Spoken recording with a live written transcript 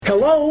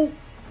Hello?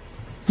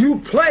 You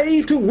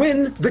play to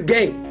win the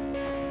game.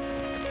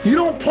 You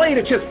don't play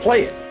to just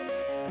play it.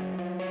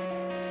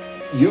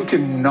 You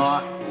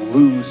cannot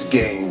lose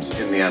games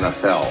in the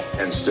NFL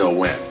and still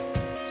win.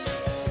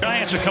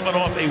 Giants are coming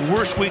off a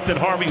worse week than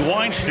Harvey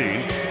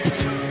Weinstein.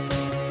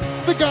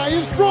 The guy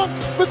is drunk,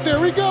 but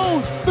there he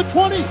goes. The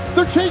 20,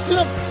 they're chasing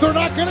him. They're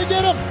not going to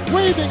get him.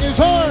 Waving his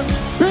arms,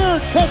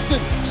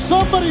 bare-chested.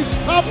 Somebody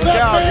stop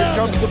that man.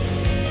 Here comes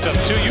the...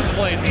 You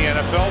played in the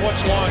NFL.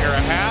 What's longer, a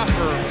half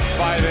or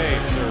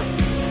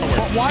 5/8?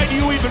 But why do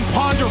you even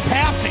ponder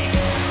passing?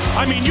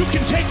 I mean, you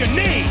can take a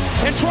knee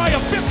and try a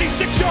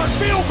 56-yard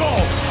field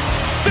goal.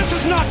 This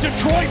is not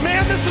Detroit,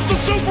 man. This is the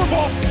Super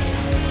Bowl.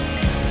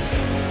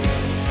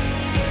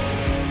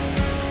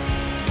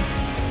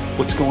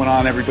 What's going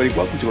on, everybody?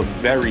 Welcome to a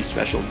very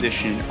special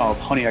edition of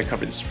Honey, I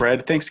Covered the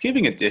Spread,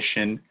 Thanksgiving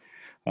edition,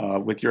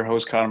 with your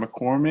host, Connor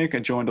McCormick,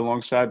 and joined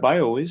alongside, by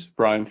always,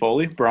 Brian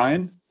Foley.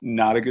 Brian,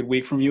 not a good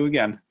week from you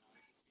again.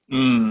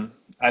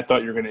 I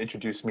thought you were going to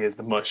introduce me as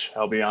the mush,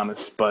 I'll be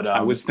honest. But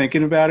I was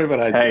thinking about it, but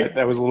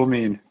that was a little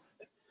mean.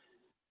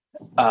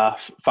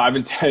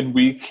 5-10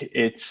 week,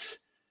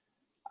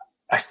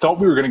 I thought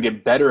we were going to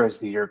get better as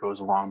the year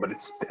goes along, but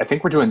I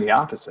think we're doing the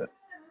opposite.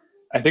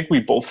 I think we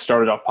both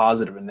started off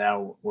positive and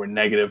now we're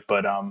negative,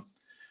 but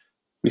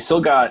we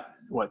still got,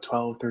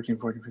 12, 13,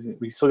 14, 15?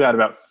 We still got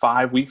about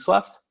 5 weeks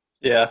left.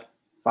 Yeah.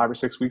 5 or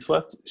 6 weeks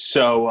left.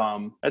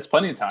 So that's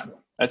plenty of time.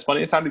 That's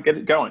plenty of time to get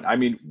it going. I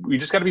mean, we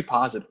just got to be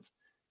positive.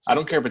 I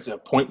don't care if it's a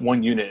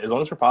 0.1 unit. As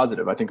long as we're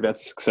positive, I think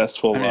that's a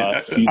successful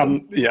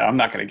season. I'm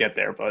not going to get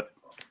there, but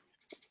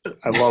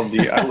I love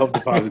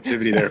the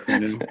positivity there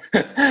from you.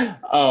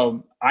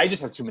 I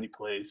just have too many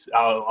plays.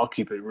 I'll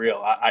keep it real.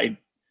 I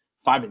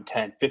 5 and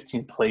 10,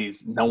 15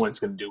 plays. No one's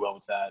going to do well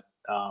with that.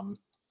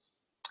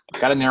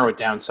 Got to narrow it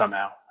down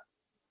somehow.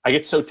 I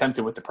get so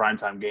tempted with the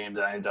primetime games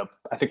that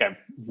I think I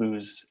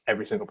lose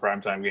every single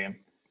primetime game.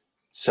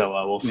 So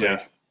we'll see.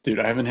 Yeah. Dude,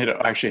 I haven't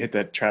actually hit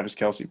that Travis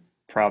Kelce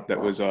prop that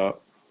was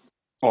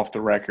off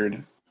the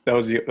record. That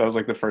was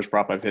like the first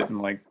prop I've hit in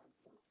like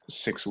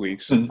 6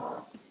 weeks.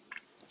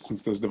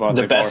 Since those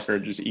Devontae Parker are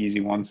just easy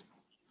ones.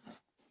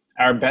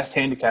 Our best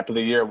handicap of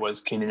the year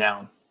was Keenan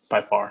Allen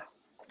by far.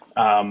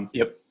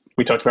 Yep.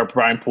 We talked about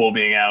Brian Poole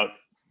being out,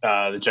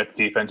 the Jets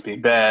defense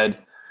being bad,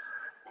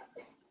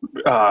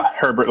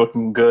 Herbert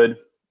looking good,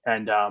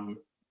 and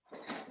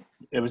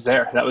it was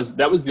there. That was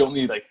the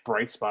only like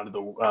bright spot of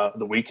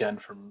the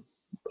weekend from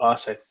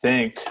us, I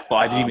think. Well,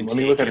 I didn't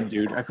even look at him,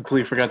 dude. I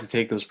completely forgot to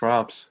take those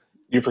props.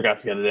 You forgot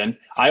to get it in.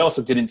 I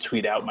also didn't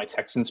tweet out my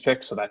Texans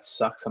pick, so that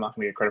sucks. I'm not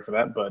going to get credit for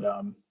that, but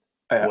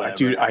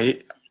dude,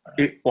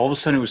 all of a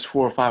sudden it was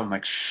 4 or 5. I'm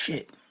like,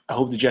 shit. I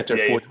hope the Jets are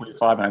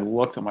 425, and I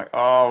looked. I'm like,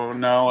 oh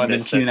no! And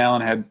then Keenan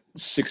Allen had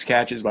 6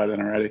 catches by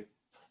then already.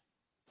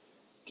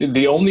 Dude,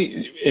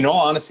 in all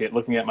honesty,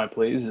 looking at my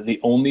plays, the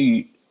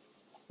only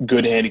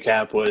good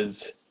handicap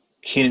was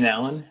Keenan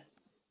Allen,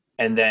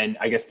 and then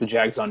I guess the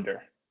Jags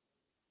under.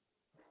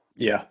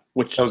 Yeah,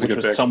 which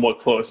was somewhat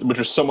close.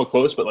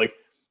 But like,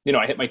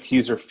 I hit my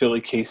teaser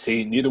Philly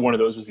KC. Neither one of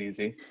those was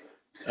easy.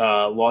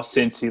 Lost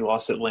Cincy,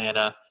 lost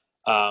Atlanta.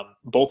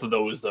 Both of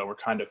those though were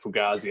kind of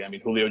fugazi. I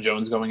mean, Julio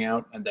Jones going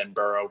out and then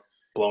Burrow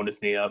blowing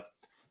his knee up.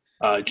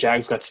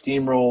 Jags got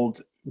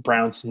steamrolled.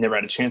 Browns never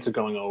had a chance of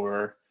going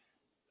over.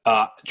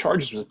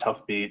 Chargers was a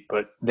tough beat,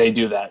 but they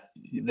do that.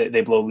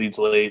 They blow leads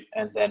late,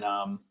 and then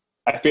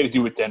I faded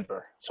you with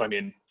Denver. So I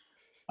mean,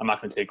 I'm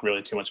not going to take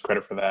really too much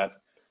credit for that.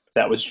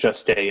 That was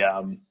just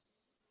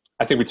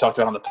I think we talked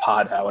about on the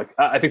pod how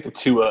I think the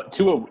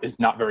Tua is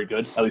not very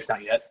good, at least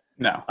not yet.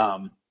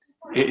 No.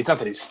 It's not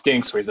that he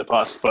stinks or he's a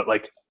bust, but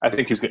I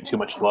think he was getting too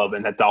much love,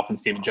 and that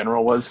Dolphins team in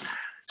general was.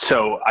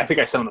 So I think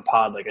I said on the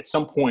pod, at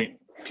some point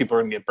people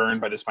are going to get burned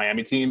by this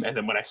Miami team. And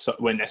then when I saw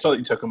that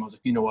you took him, I was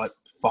like, you know what?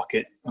 Fuck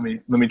it. Let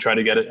me try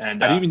to get it.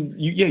 And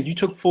you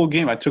took full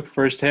game. I took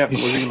first half.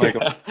 It wasn't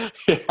even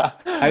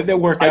how did that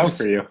work out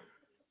for you?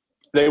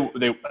 They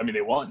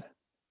won.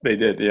 They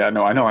did. Yeah,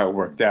 no, I know how it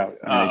worked out.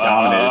 They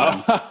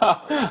dominated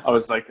them. I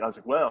was like,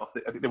 well,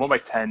 I think they won by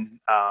 10.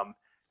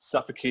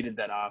 Suffocated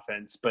that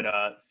offense, but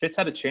Fitz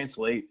had a chance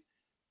late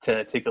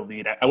to take a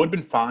lead. I would have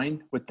been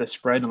fine with the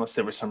spread unless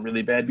there was some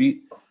really bad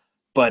beat.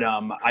 But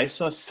I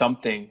saw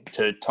something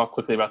to talk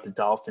quickly about the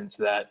Dolphins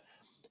that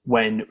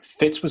when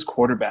Fitz was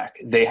quarterback,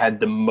 they had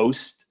the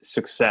most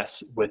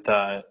success with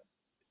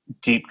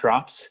deep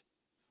drops,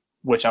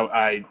 which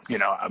I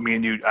me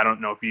and you, I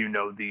don't know if you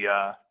know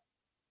the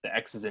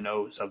X's and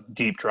O's of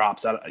deep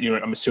drops.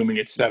 I'm assuming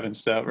it's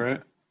 7-step,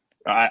 right?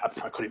 I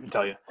couldn't even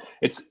tell you.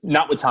 It's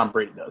not what Tom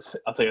Brady does.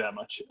 I'll tell you that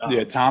much.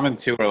 Tom and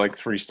 2 are like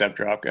 3-step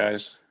drop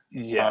guys.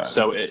 Yeah,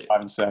 so 5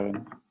 and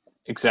 7.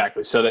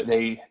 Exactly. So that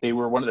they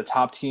were one of the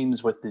top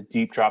teams with the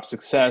deep drop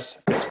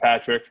success,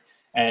 Fitzpatrick,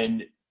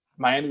 and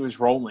Miami was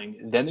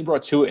rolling. Then they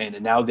brought Tua in,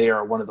 and now they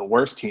are one of the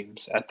worst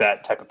teams at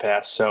that type of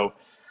pass. So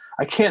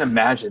I can't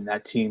imagine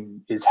that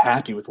team is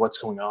happy with what's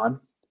going on.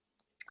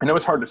 I know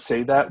it's hard to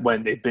say that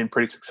when they've been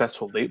pretty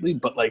successful lately,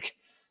 but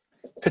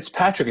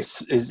Fitzpatrick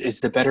is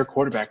the better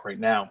quarterback right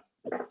now.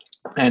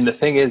 And the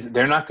thing is,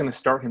 they're not going to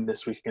start him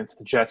this week against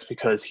the Jets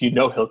because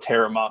he'll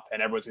tear him up,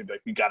 and everyone's going to be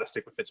like, "We got to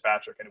stick with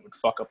Fitzpatrick," and it would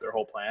fuck up their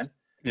whole plan.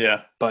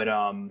 Yeah, but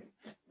I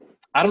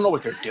don't know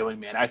what they're doing,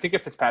 man. I think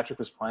if Fitzpatrick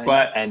was playing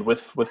and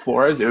with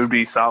Flores, it would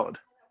be solid.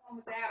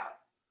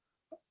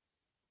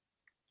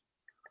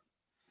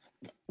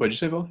 What'd you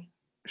say, Bill?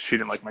 She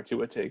didn't like my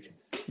Tua take.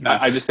 No.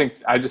 I just think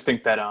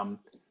that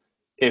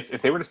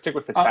if they were to stick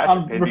with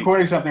Fitzpatrick, I'm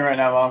recording something right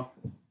now, Mom.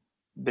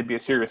 They'd be a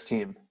serious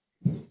team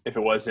if it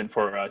wasn't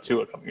for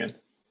Tua coming in.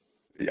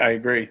 I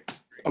agree.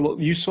 Well,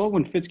 you saw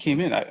when Fitz came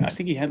in. I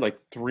think he had like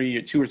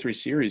 2 or 3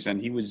 series,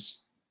 and he was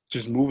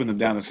just moving them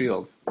down the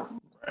field.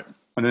 Right.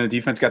 And then the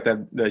defense got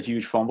that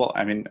huge fumble.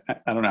 I mean,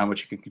 I don't know how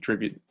much you can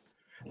contribute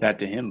that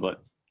to him,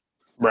 but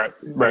right,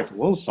 a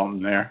little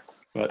something there.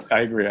 But I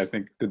agree. I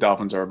think the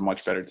Dolphins are a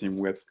much better team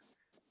with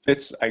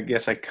Fitz. I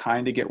guess I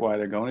kind of get why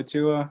they're going to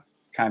Tua,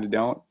 kind of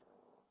don't.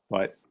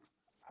 But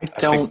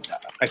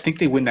I think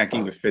they win that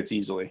game with Fitz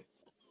easily.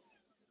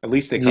 At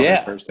least they cover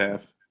the first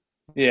half.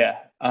 Yeah.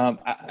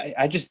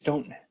 I just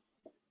don't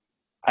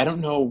 – I don't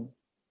know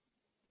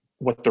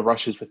what the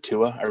rush is with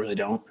Tua. I really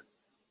don't.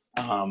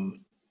 I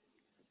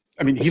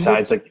mean, he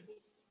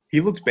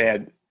looked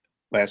bad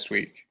last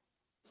week.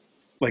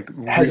 Like,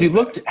 has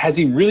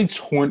he really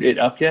torn it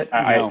up yet?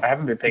 No. I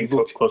haven't been paying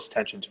close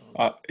attention to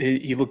him.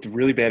 He looked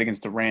really bad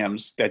against the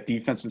Rams. That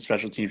defense and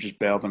special teams just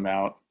bailed him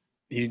out.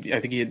 I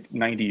think he had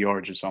 90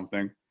 yards or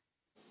something.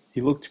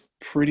 He looked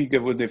pretty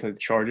good with the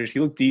Chargers. He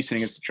looked decent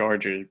against the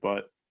Chargers,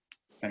 but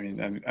I mean,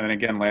 and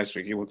again last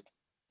week he looked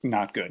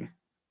not good.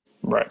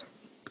 Right.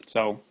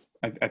 So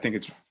I think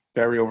it's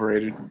very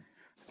overrated.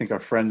 I think our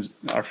friend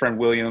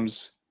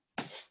Williams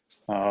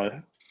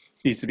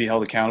needs to be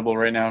held accountable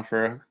right now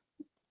for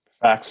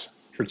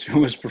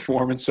Tua's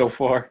performance so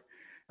far.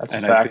 That's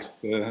a fact.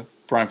 I think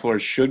Brian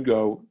Flores should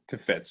go to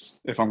Fitz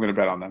if I'm going to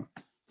bet on them.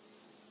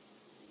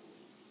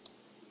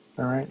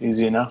 All right,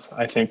 easy enough.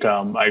 I think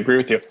I agree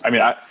with you. I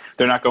mean,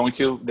 they're not going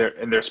to. They're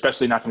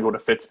especially not going to go to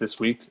Fitz this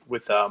week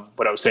with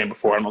what I was saying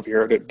before. I don't know if you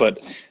heard it, but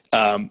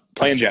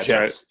playing the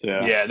Jets,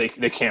 right? Yeah, they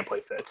can't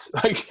play Fitz.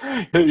 Like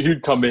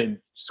he'd come in,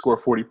 score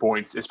 40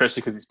 points,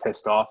 especially because he's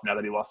pissed off now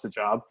that he lost the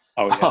job.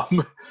 Oh yeah,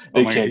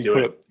 they can't do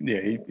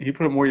it. He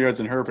put up more yards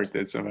than Herbert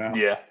did somehow.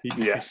 Yeah,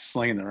 he's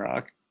slinging the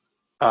rock.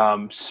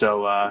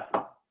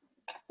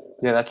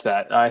 Yeah, that's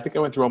that. I think I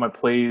went through all my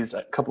plays.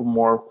 A couple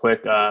more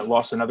quick.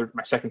 Lost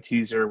my second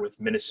teaser with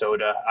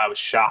Minnesota. I was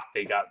shocked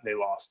they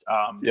lost.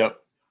 Yep.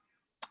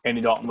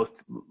 Andy Dalton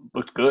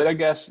looked good, I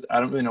guess. I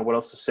don't really know what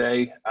else to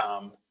say.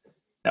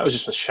 That was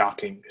just a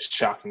shocking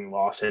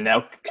loss. And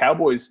now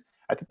Cowboys,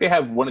 I think they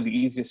have one of the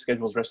easiest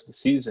schedules the rest of the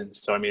season.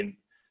 So, I mean,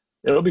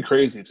 it'll be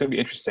crazy. It's going to be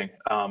interesting.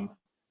 But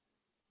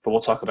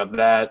we'll talk about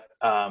that.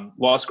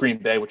 Lost Green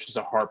Bay, which is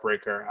a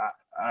heartbreaker.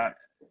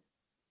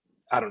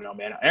 I don't know,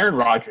 man. Aaron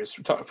Rodgers,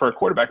 for a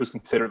quarterback who's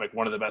considered like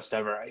one of the best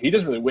ever, he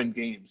doesn't really win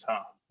games,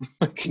 huh?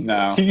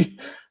 No. Do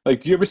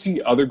you ever see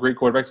other great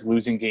quarterbacks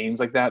losing games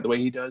like that the way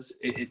he does?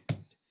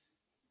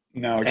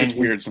 No, it gets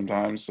weird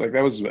sometimes. Like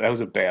that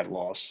was a bad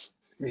loss.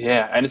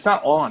 Yeah, and it's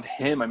not all on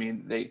him. I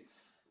mean, they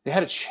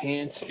had a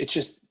chance. It's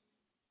just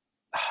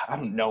I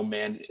don't know,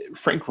 man.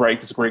 Frank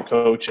Reich is a great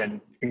coach,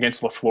 and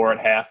against LaFleur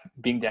at half,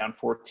 being down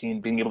 14,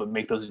 being able to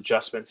make those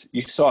adjustments,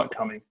 you saw it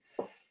coming.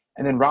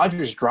 And then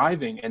Rodgers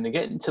driving, and they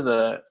get into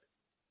the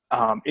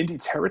Indy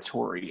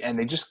territory, and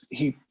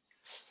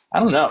I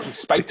don't know. He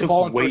spiked the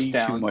ball on first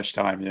down. Way too much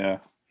time, yeah.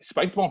 He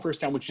spiked the ball on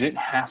first down, which you didn't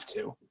have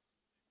to.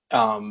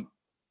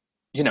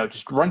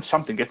 Just run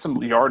something, get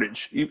some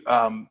yardage.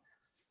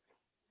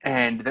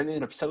 And then they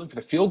ended up settling for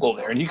the field goal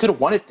there. And he could have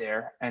won it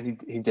there,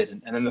 and he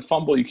didn't. And then the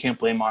fumble, you can't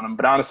blame on him.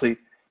 But honestly,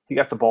 he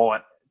got the ball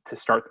to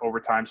start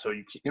overtime, so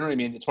you know what I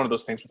mean? It's one of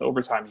those things with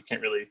overtime, you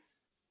can't really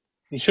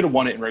 – he should have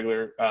won it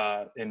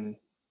in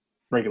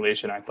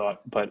regulation, I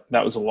thought, but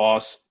that was a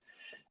loss.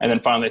 And then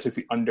finally I took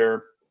the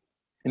under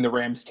in the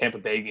Rams-Tampa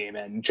Bay game,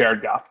 and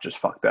Jared Goff just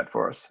fucked that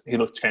for us. He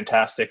looked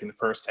fantastic in the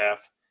first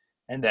half,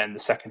 and then the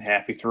second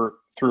half he threw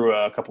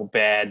a couple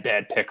bad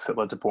picks that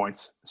led to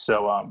points.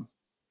 So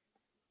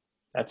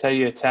that's how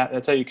you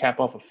cap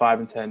off a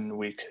 5-10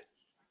 week.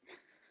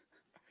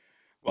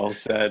 Well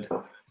said.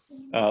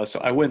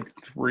 So I went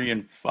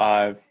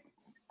 3-5,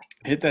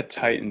 hit that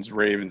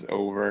Titans-Ravens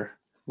over.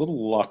 A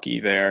little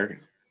lucky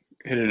there.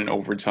 Hit it in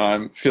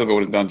overtime. Field goal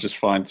would have done just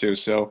fine too.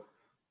 So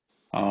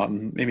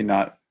maybe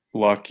not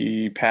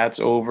lucky. Pats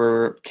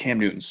over. Cam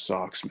Newton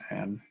sucks,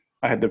 man.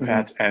 I had the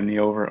Pats and the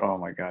over. Oh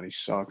my God, he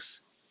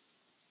sucks.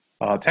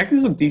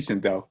 Texans look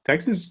decent though.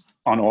 Texans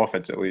on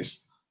offense at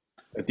least.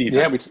 The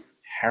defense.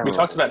 Yeah, we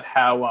talked about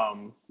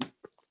how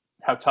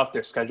tough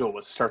their schedule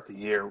was to start the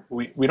year.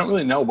 We don't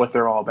really know what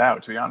they're all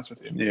about, to be honest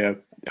with you. Yeah,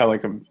 I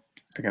like them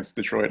against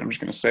Detroit. I'm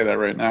just going to say that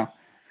right now.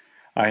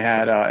 I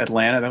had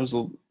Atlanta. That was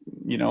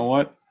you know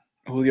what?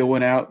 Julio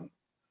went out.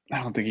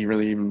 I don't think he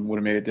really even would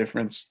have made a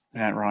difference.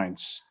 Matt Ryan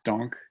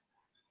stunk.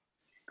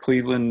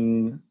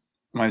 Cleveland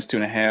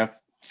 -2.5.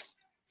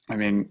 I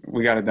mean,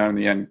 we got it done in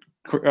the end.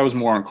 I was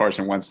more on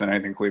Carson Wentz than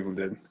anything Cleveland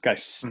did. The guy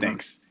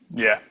stinks.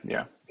 Yeah.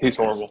 He's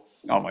horrible.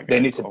 Oh my god,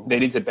 They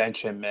need to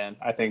bench him, man.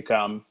 I think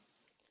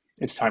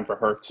it's time for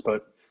Hurts,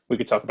 but we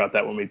could talk about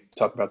that when we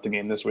talk about the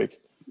game this week.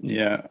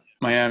 Yeah,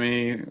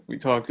 Miami we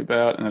talked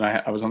about, and then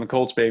I was on the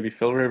Colts, baby.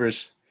 Phil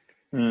Rivers.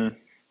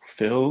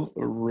 Phil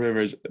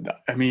Rivers.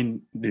 I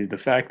mean, dude, the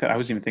fact that I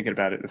was even thinking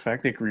about it, the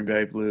fact that Green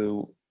Bay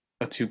blew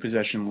a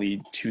 2-possession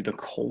lead to the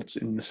Colts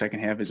in the second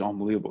half is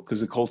unbelievable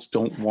because the Colts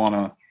don't want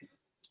to.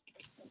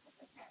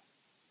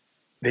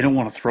 They don't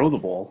want to throw the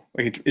ball.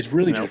 Like it's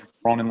really just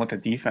run and let the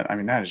defense. I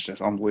mean, that is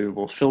just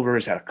unbelievable. Phil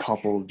Rivers had a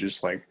couple of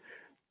just like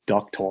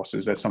duck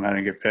tosses that somehow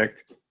didn't get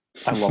picked.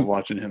 I love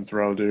watching him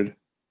throw, dude.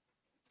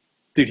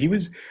 Dude, he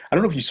was. I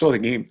don't know if you saw the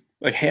game.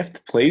 Like half the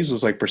plays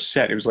was like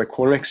Brissett. It was like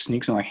quarterback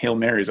sneaks and like Hail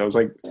Marys. I was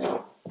like,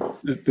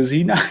 does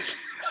he not?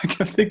 I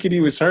kept thinking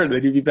he was hurt.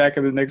 Then he'd be back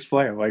in the next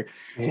play. I'm like,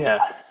 yeah.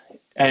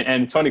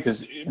 And it's funny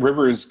because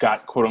Rivers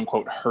got quote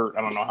unquote hurt.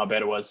 I don't know how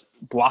bad it was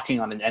blocking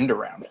on an end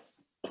around.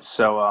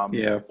 So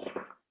yeah.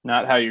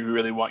 Not how you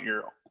really want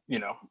your,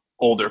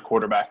 older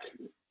quarterback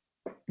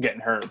getting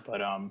hurt.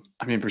 But I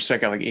mean, Brissett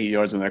got like 8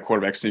 yards on that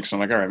quarterback sneak, so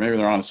I'm like, all right, maybe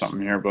they're on something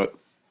here, but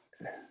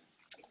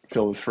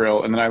feel the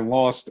thrill. And then I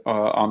lost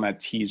on that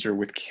teaser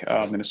with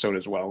Minnesota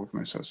as well.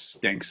 Minnesota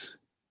stinks.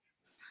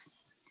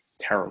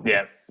 Terrible.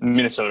 Yeah,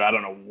 Minnesota, I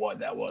don't know what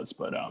that was,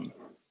 but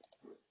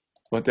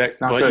but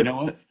you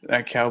know what?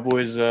 That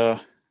Cowboys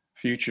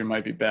future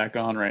might be back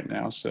on right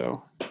now,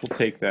 so we'll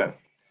take that.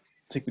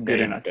 Take the good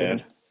and not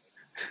bad.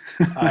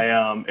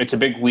 It's a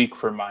big week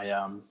for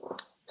my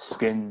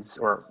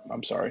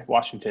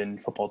Washington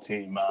football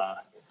team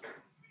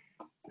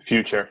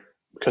future.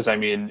 Because I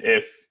mean,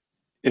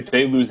 if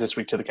they lose this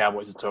week to the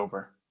Cowboys, it's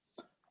over.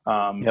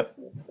 Yep.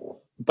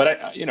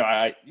 But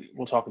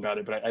we'll talk about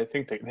it. But I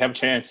think they have a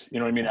chance. You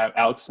know what I mean?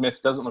 Alex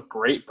Smith doesn't look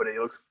great, but he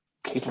looks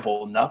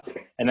capable enough,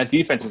 and that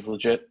defense is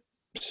legit.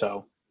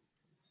 So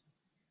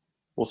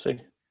we'll see.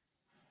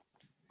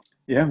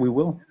 Yeah, we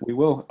will. We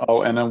will.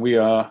 Oh, and then we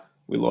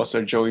lost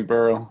our Joey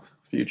Burrow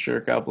future.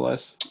 God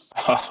bless.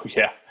 Oh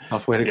yeah.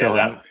 Tough way to go.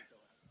 That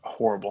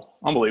horrible,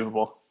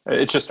 unbelievable.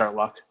 It's just our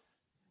luck.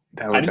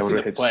 That would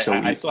have hit so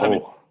easy.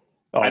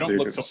 I don't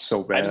look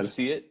so bad. I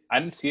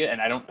didn't see it,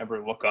 and I don't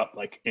ever look up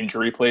like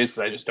injury plays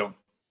because I just don't.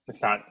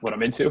 It's not what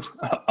I'm into.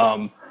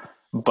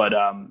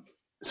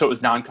 So it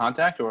was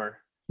non-contact or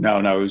no,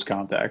 it was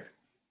contact.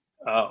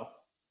 Oh,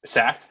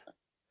 sacked.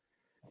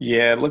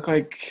 Yeah, it looked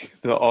like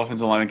the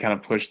offensive lineman kind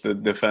of pushed the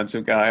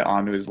defensive guy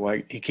onto his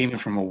leg. He came in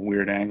from a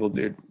weird angle,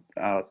 dude.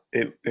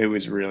 It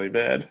was really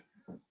bad.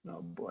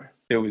 Oh boy.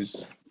 It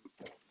was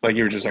like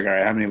you were just like, all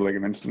right, how many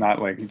ligaments? Not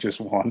like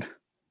just one.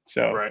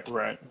 So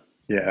right.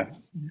 Yeah,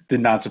 did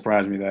not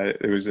surprise me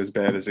that it was as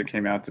bad as it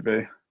came out to be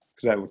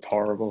because that looked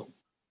horrible.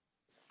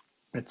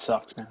 It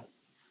sucks, man.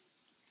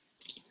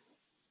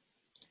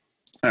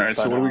 All right,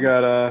 so what do we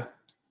got?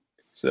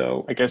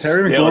 So I guess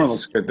Terry McLaurin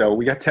looks good though.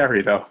 We got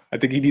Terry though. I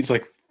think he needs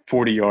like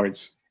 40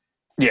 yards.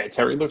 Yeah,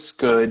 Terry looks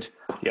good.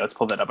 Yeah, let's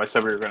pull that up. I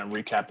said we were going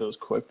to recap those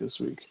quick this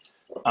week.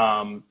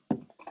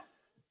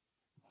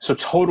 So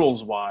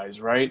totals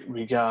wise, right?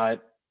 Let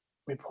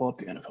me pull up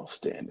the NFL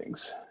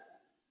standings.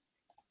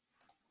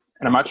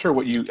 And I'm not sure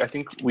I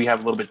think we have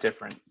a little bit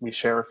different. We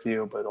share a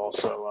few, but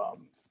also a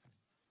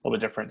little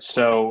bit different.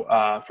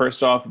 So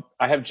first off,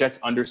 I have Jets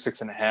under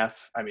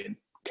 6.5. I mean,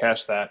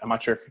 cash that. I'm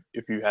not sure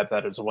if you have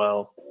that as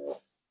well.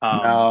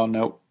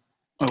 Nope.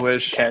 I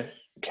wish.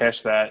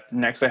 Cash that.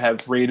 Next, I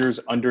have Raiders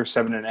under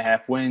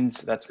 7.5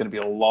 wins. That's going to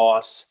be a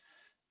loss.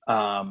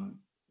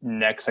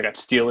 Next, I got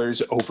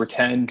Steelers over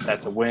 10.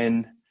 That's a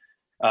win.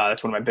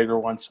 That's one of my bigger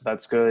ones, so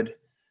that's good.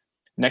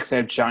 Next, I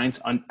have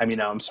Browns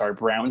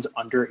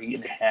under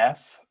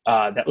 8.5.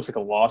 That looks like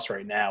a loss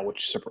right now,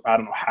 which I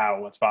don't know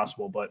how that's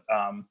possible, but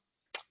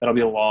that'll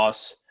be a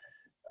loss.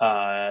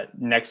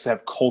 Next, I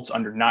have Colts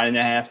under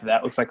 9.5.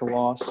 That looks like a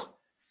loss.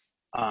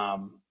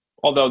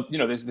 Although,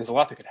 there's a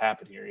lot that could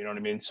happen here. You know what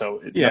I mean?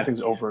 So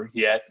nothing's over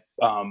yet.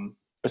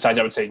 Besides,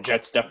 I would say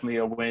Jets definitely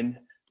a win.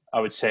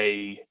 I would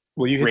say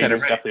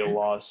Raiders definitely a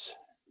loss.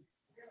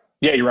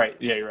 Yeah, you're right.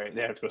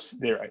 They have to go.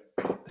 You're right.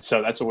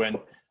 So that's a win.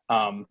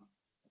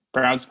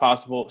 Browns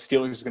possible.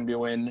 Steelers is going to be a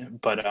win,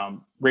 but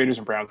Raiders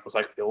and Browns most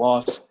likely a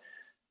loss.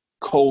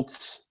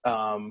 Colts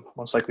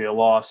most likely a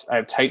loss. I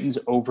have Titans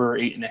over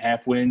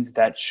 8.5 wins.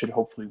 That should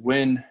hopefully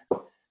win.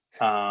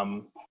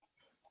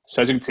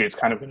 So as you can see, it's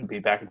kind of going to be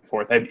back and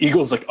forth. I have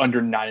Eagles like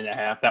under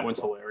 9.5. That one's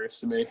hilarious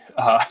to me.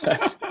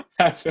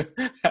 That's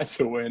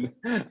a win.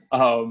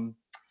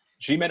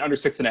 G-Men under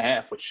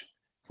 6.5, which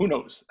who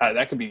knows?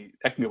 That can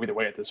go either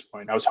way at this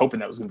point. I was hoping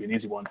that was going to be an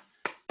easy one,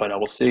 but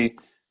we'll see.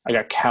 I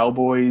got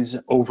Cowboys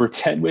over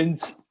 10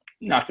 wins.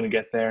 Not going to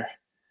get there.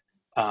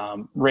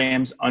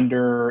 Rams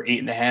under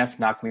 8.5.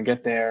 Not going to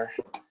get there.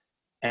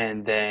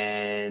 And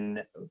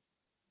then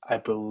I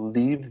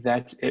believe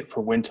that's it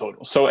for win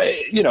total. So,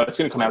 it's going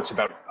to come out to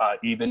about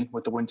even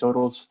with the win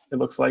totals, it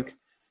looks like.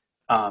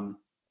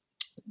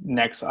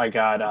 Next, I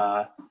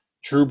got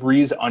Drew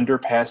Brees under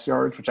pass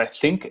yards, which I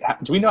think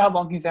 – do we know how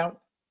long he's out?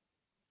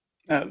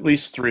 At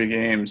least 3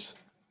 games.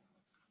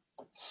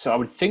 So I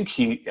would think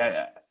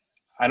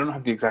I don't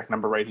have the exact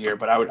number right here,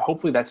 but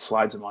hopefully that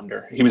slides him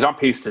under. He was on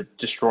pace to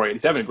destroy it.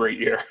 He's having a great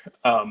year.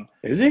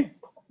 Is he?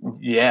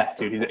 Yeah,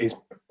 dude. He's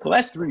the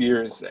last 3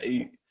 years.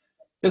 He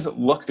doesn't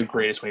look the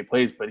greatest when he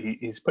plays, but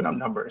he's putting up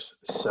numbers.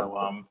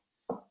 So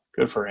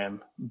good for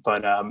him.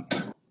 But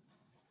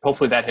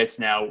hopefully that hits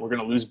now. We're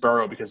going to lose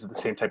Burrow because of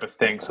the same type of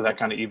thing, so that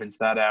kind of evens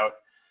that out.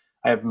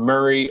 I have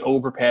Murray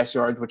over pass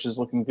yards, which is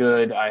looking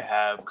good. I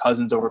have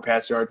Cousins over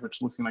pass yards,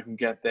 which looking like I can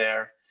get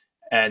there.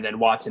 And then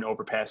Watson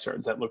over pass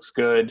yards. That looks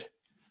good.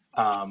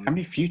 How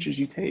many futures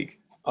you take?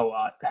 A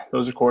lot.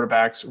 Those are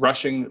quarterbacks.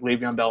 Rushing,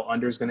 Le'Veon Bell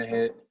under is going to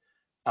hit.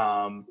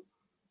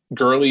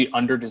 Gurley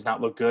under does not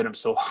look good. I'm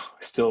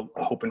still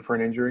hoping for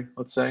an injury,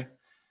 let's say.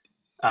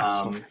 That's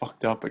so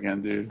fucked up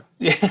again, dude.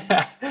 Yeah.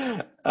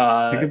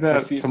 Think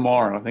about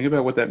tomorrow. Think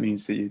about what that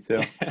means to you,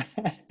 too.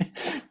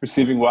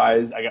 Receiving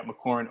wise, I got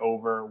McLaurin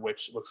over,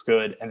 which looks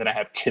good. And then I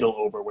have Kittle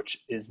over,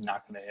 which is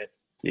not going to hit.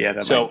 Yeah,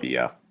 that might be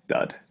a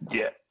dud.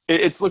 Yeah.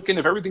 It's looking,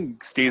 if everything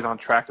stays on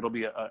track, it'll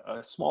be a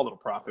small little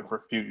profit for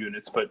a few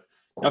units, but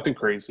nothing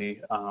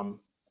crazy.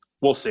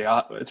 We'll see.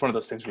 It's one of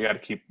those things where you got to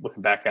keep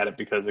looking back at it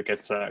because it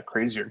gets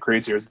crazier and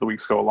crazier as the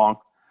weeks go along.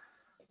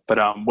 But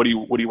what are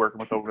you working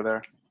with over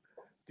there?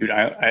 Dude,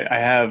 I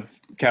have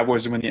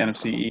Cowboys to win the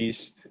NFC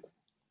East.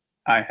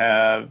 I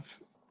have.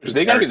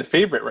 They got to be the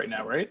favorite right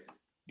now, right?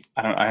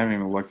 I haven't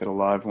even looked at a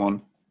live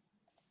one.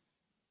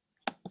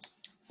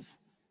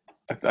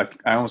 I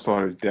almost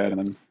thought it was dead,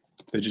 and then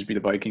they just beat the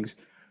Vikings.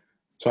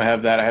 So I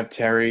have that. I have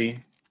Terry.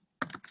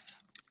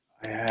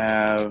 I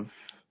have.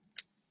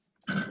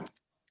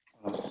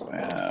 What else do I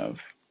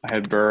have? I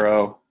had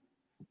Burrow.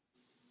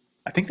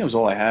 I think that was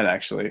all I had,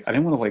 actually. I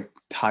didn't want to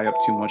tie up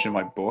too much in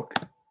my book.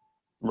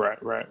 Right.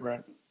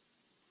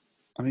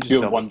 Let me just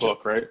you have one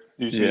book, right?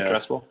 You use the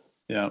addressable?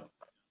 Yeah.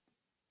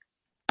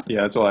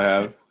 Yeah, that's all I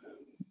have.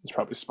 It's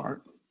probably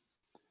smart.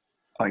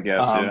 I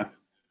guess, yeah.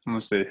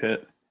 Unless they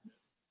hit.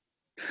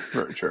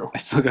 Very true. I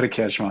still got to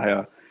catch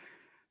my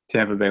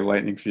Tampa Bay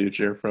Lightning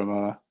future from,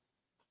 I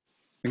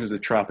think it was the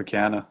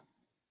Tropicana.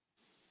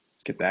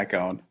 Let's get that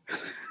going.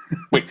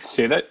 Wait,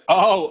 say that?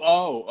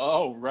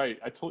 Oh, right.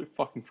 I totally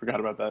fucking forgot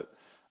about that.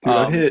 Dude,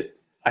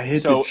 I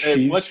hit the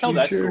Chiefs let's tell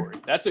future.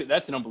 that story.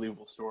 That's an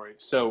unbelievable story.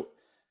 So,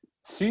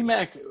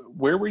 C-Mac,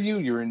 where were you?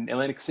 You were in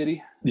Atlantic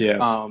City?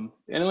 Yeah.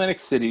 In Atlantic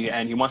City,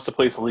 and he wants to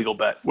place a legal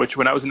bet, which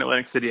when I was in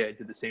Atlantic City, I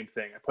did the same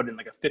thing. I put in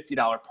a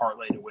 $50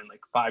 parlay to win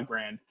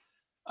 $5,000.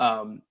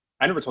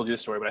 I never told you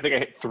this story, but I think I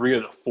hit 3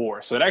 of the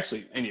 4. So it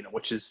actually, and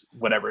which is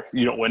whatever.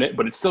 You don't win it,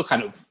 but it still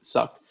kind of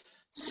sucked.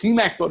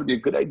 C-Mac thought it'd be a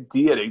good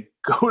idea to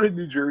go to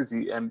New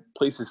Jersey and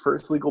place his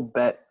first legal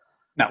bet.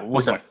 No, it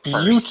wasn't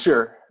my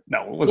future.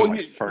 No, it wasn't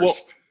my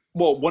first.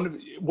 Well,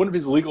 one of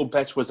his legal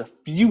bets was a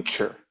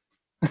future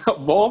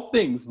of all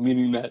things,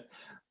 meaning that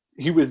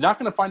he was not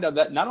going to find out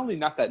that not only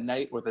not that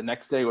night or the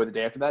next day or the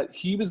day after that,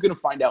 he was going to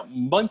find out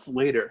months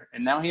later.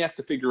 And now he has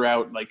to figure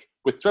out,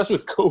 especially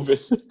with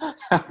COVID,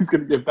 how he's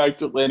going to get back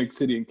to Atlantic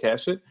City and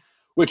cash it.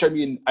 Which, I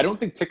mean, I don't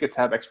think tickets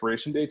have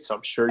expiration dates, so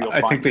I'm sure you'll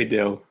find I think they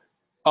do.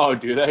 Oh,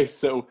 do they?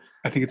 So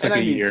I think it's a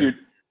year. Dude,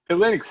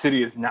 Atlantic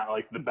City is not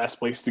the best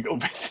place to go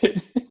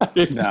visit.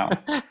 No.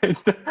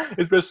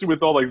 Especially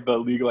with all the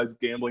legalized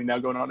gambling now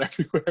going on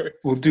everywhere.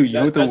 Well, dude, you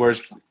know what the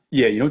worst?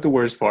 Yeah, you know what the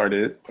worst part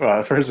is?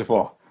 First of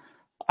all,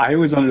 I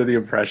was under the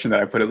impression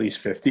that I put at least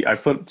 50. I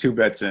put 2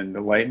 bets in: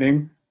 the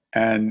Lightning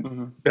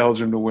and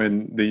Belgium to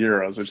win the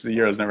Euros, which the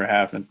Euros never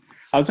happened.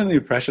 I was under the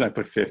impression I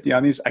put 50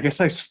 on these. I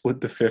guess I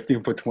split the 50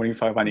 and put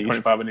 25 on each.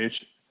 25 on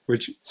each.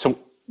 Which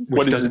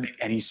doesn't make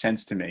any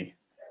sense to me.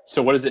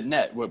 So what is it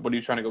net? What are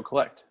you trying to go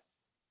collect?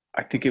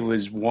 I think it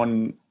was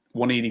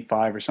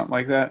 185 or something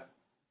like that.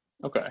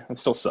 Okay,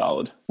 that's still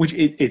solid. Which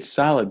it's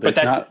solid, but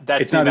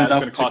it's not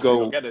enough to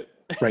go get it.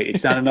 Right,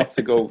 it's not enough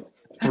to go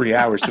 3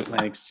 hours to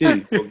Atlantic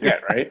City to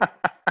get, right?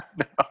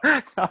 No,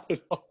 not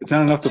at all. It's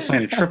not enough to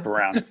plan a trip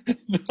around.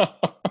 No.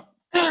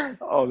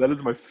 Oh, that is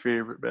my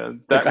favorite,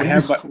 man. I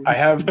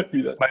have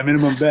my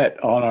minimum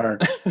bet on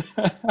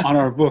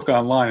our book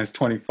online is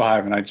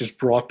 25, and I just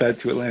brought that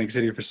to Atlantic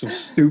City for some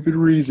stupid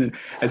reason,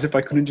 as if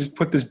I couldn't just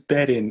put this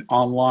bet in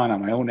online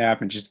on my own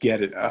app and just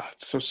get it. Oh,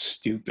 it's so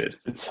stupid.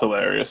 It's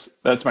hilarious.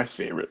 That's my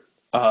favorite.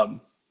 You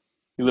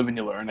live and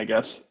you learn, I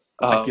guess.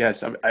 I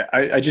guess.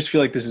 I just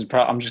feel like this is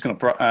I'm just going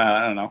to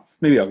I don't know.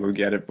 Maybe I'll go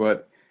get it,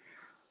 but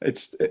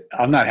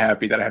I'm not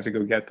happy that I have to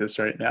go get this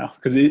right now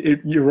because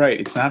you're right.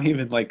 It's not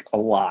even a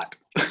lot.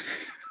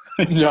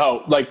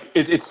 No,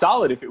 it's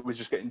solid if it was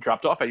just getting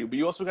dropped off at you, but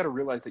you also got to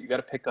realize that you got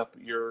to pick up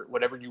your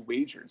whatever you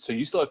wagered. So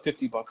you still have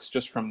 $50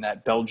 just from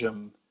that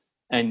Belgium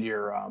and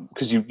your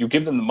because you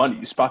give them the money,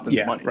 you spot them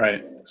the money.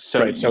 Right.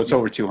 So it's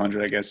over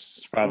 200, I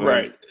guess, probably.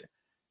 Right.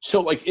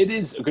 So it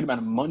is a good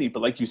amount of money,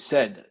 but like you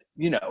said,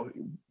 you're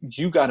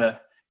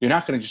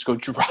not going to just go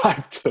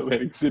drive to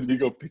Atlantic City to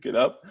go pick it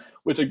up,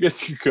 which I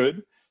guess you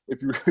could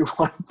if you really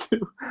wanted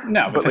to.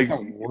 No, but it's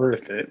not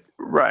worth it.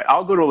 Right.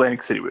 I'll go to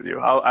Atlantic City with you.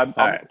 I'll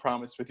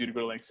promise with you to go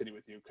to Atlantic City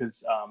with you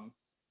because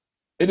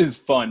it is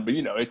fun. But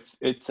it's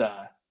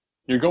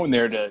you're going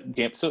there to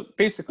game. So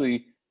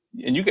basically,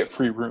 and you get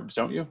free rooms,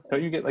 don't you?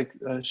 Don't you get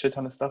a shit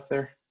ton of stuff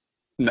there?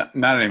 No,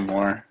 not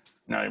anymore.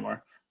 Not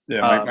anymore.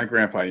 Yeah, my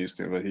grandpa used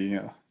to, but he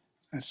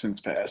has since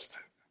passed.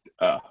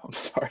 I'm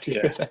sorry to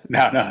hear that.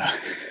 No.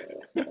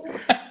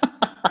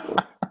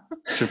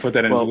 Should put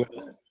that in. Well,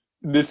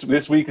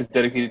 this week is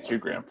dedicated to your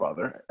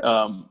grandfather.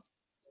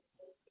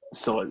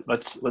 So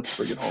let's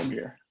bring it home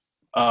here.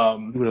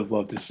 He would have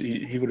loved to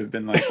see. He would have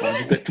been like,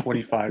 "Well, you bet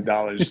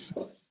 $25."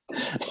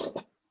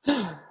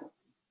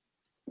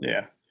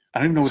 Yeah, I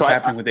don't even know what's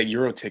happening with that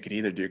Euro ticket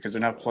either, dude. Because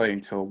they're not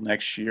playing till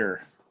next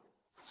year.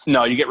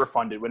 No, you get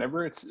refunded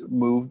whenever it's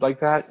moved like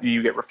that.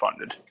 You get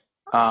refunded,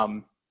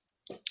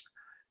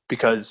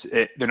 because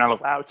they're not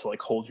allowed to like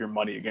hold your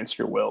money against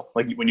your will.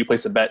 Like when you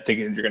place a bet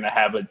thinking you're going to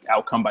have an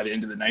outcome by the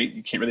end of the night,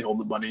 you can't really hold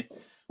the money.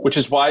 Which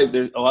is why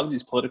a lot of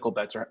these political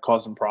bets are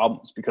causing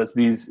problems, because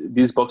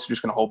these books are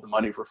just going to hold the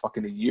money for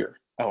fucking a year.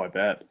 Oh, I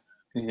bet.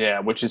 Yeah,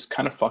 which is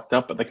kind of fucked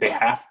up. But like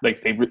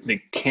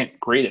they can't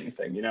grade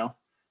anything, you know.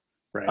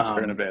 Right,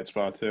 they're in a bad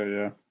spot too.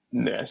 Yeah.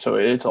 Yeah, so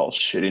it's all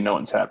shitty. No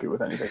one's happy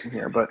with anything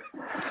here, but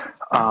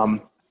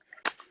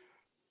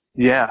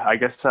yeah, I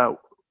guess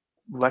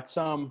let's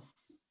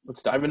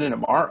dive into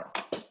tomorrow.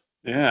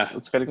 Yeah,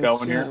 let's get it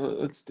going here.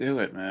 Let's do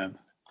it, man.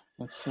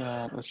 Let's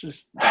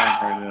just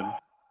dive right in.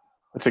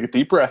 Let's take a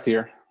deep breath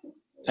here,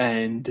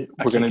 and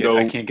we're gonna go.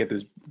 I can't get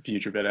this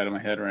future bet out of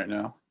my head right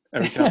now.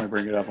 Every time I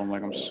bring it up, I'm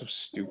like, I'm so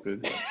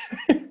stupid.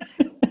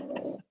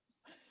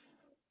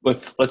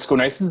 Let's go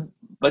nice and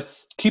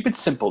let's keep it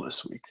simple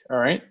this week. All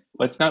right,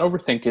 let's not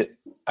overthink it.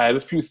 I have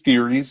a few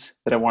theories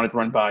that I wanted to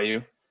run by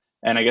you,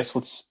 and I guess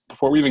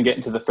before we even get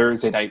into the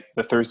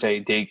Thursday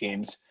day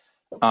games,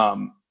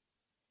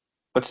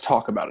 let's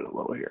talk about it a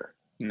little here.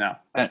 No,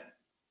 but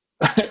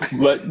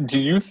do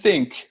you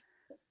think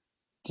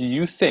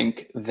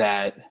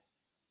that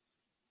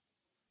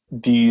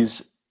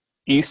these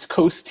East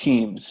Coast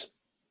teams,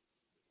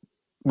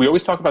 we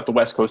always talk about the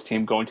West Coast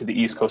team going to the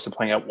East Coast and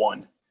playing at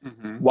 1.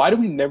 Mm-hmm. Why do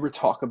we never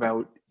talk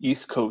about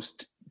East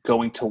Coast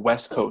going to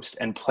West Coast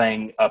and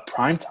playing a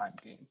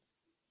primetime game?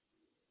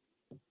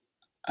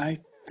 I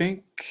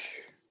think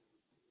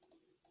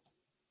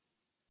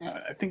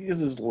this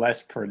is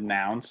less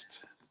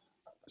pronounced.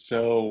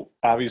 So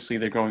obviously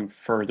they're going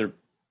further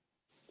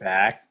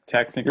back.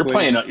 Technically,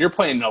 you're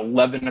playing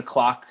 11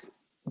 o'clock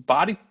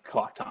body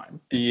clock time.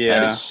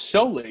 Yeah, that is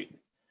so late.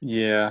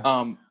 Yeah.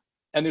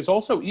 And there's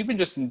also, even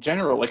just in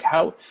general, like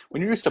how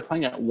when you're used to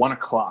playing at 1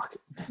 o'clock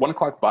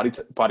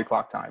body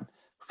clock time,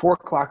 4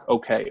 o'clock,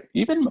 okay.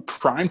 Even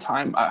prime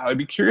time, I'd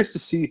be curious to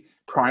see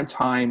prime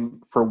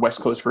time for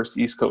West Coast versus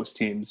East Coast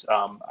teams.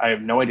 I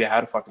have no idea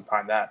how to fucking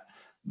find that.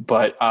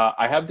 But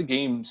I have the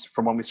games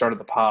from when we started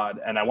the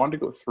pod, and I wanted to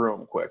go through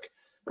them quick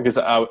because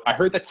I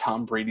heard that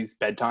Tom Brady's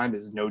bedtime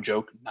is, no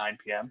joke, 9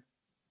 p.m.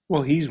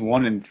 Well, he's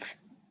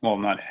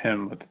not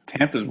him, but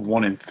Tampa's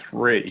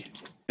 1-3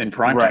 in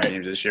primetime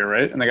games this year,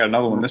 right? And they got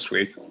another one this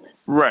week.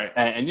 Right.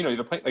 And you know,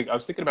 I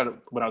was thinking about it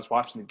when I was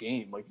watching the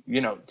game. Like,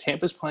 you know,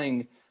 Tampa's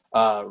playing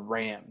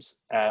Rams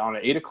on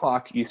an 8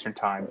 o'clock Eastern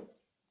time.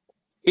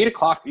 8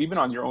 o'clock, even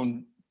on your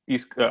own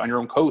on your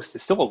own coast,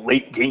 is still a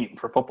late game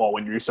for football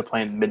when you're used to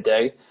playing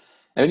midday.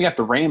 And then you have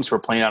the Rams who are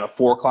playing out of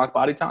 4 o'clock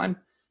body time.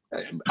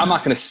 I'm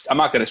not gonna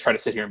try to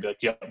sit here and be like,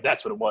 yeah,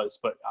 that's what it was.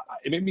 But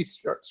it made me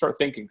start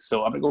thinking.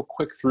 So I'm gonna go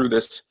quick through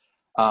this.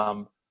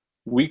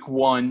 Week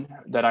 1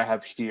 that I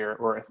have here,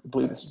 or I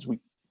believe this is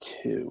week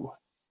 2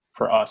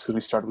 for us because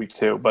we started week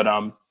 2. But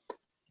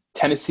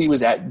Tennessee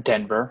was at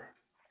Denver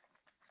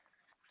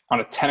on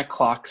a 10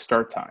 o'clock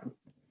start time,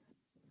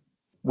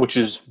 which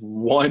is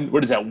 1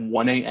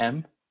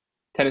 a.m.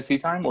 Tennessee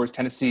time, or is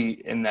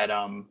Tennessee in that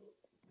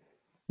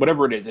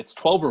whatever it is? It's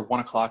 12 or 1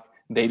 o'clock.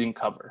 They didn't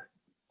cover.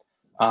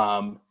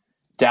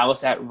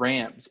 Dallas at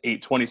Rams,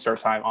 8:20 start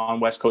time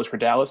on West Coast for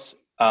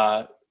Dallas.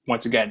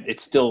 Once again,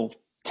 it's still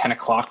 10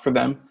 o'clock for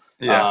them.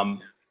 Yeah.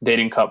 They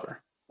didn't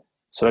cover.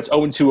 So that's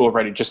 0-2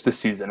 already just this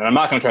season. And I'm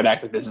not going to try to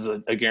act like this is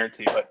a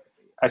guarantee, but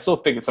I still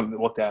think it's something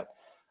to look at.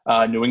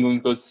 New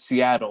England goes to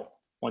Seattle.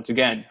 Once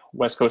again,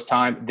 West Coast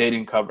time, they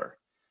didn't cover.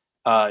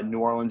 New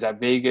Orleans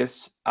at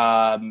Vegas,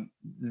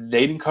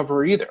 they didn't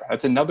cover either.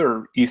 That's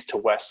another east to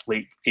west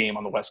late game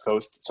on the West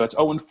Coast. So it's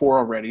 0-4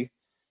 already.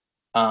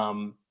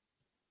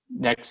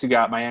 Next, you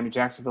got Miami,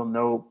 Jacksonville,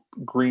 nope.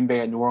 Green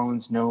Bay at New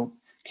Orleans, nope.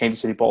 Kansas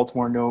City,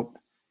 Baltimore, nope.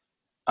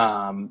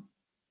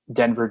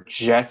 Denver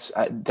Jets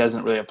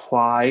doesn't really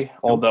apply,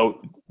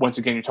 although once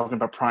again you're talking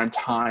about prime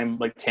time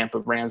like Tampa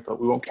Rams, but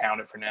we won't count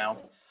it for now.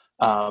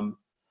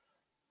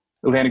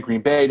 Atlanta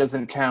Green Bay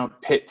doesn't count.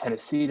 Pitt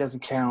Tennessee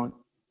doesn't count.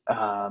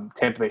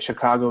 Tampa Bay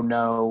Chicago,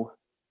 no.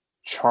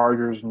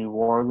 Chargers New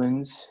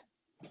Orleans,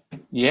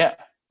 yeah,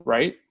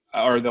 right.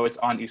 Although it's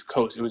on East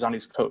Coast, it was on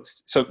East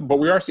Coast. So, but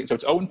we are seeing, so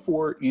it's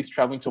 0-4 East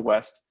traveling to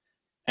West,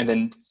 and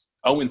then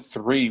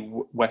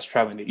 0-3 West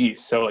traveling to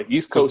East. So like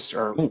East Coast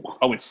are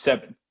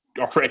 0-7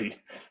 already,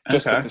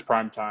 just like this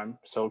prime time.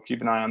 So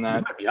keep an eye on that.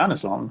 You might be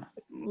honest on.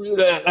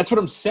 That's what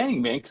I'm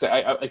saying, man. Because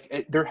I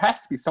there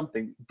has to be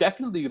something.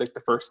 Definitely, like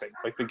the first thing,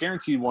 like the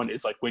guaranteed one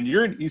is like when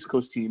you're an East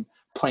Coast team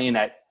playing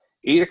at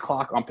 8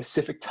 o'clock on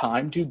Pacific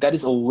time, dude. That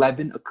is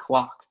 11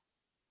 o'clock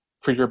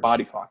for your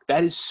body clock.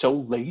 That is so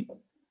late.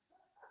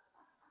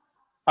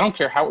 I don't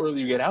care how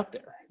early you get out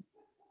there.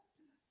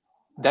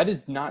 That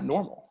is not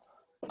normal.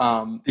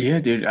 Yeah,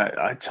 dude,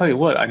 I tell you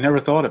what, I never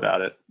thought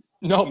about it.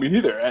 No, me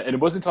neither. And it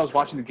wasn't until I was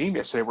watching the game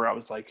yesterday where I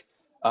was like,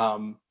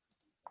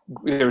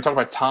 they were talking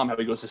about Tom, how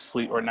he goes to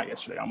sleep, or not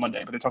yesterday, on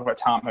Monday, but they're talking about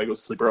Tom, how he goes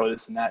to sleep early,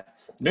 this and that.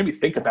 It made me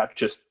think about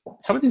just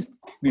some of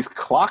these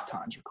clock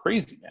times are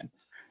crazy, man.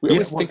 We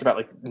always think about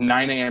like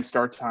 9 a.m.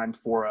 start time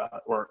for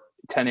or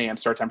 10 a.m.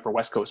 start time for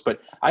West Coast,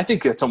 but I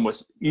think that's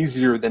almost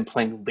easier than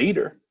playing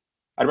later.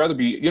 I'd rather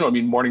be,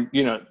 morning,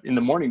 in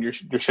the morning, your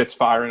shit's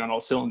firing on all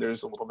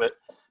cylinders a little bit,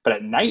 but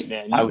at night,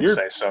 man, I would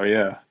say so,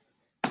 yeah.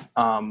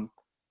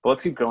 But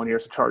let's keep going here.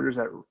 So Chargers,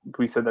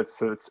 we said that,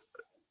 so it's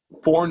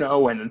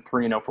 4-0 and then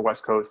 3-0 for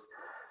West Coast.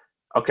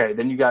 Okay,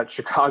 then you got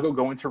Chicago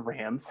going to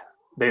Rams.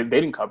 They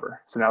didn't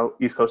cover, so now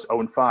East Coast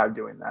 0-5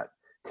 doing that.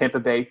 Tampa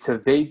Bay to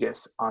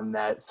Vegas on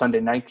that Sunday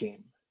night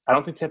game. I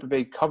don't think Tampa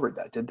Bay covered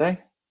that, did they?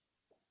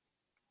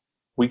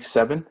 Week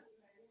 7?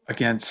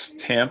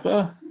 Against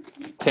Tampa?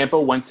 Tampa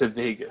went to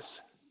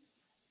Vegas.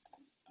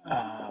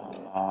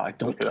 I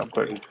don't think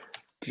they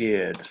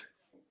did. I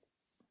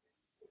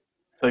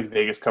feel like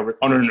Vegas covered.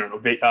 Oh, no.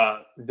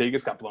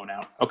 Vegas got blown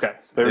out. Okay,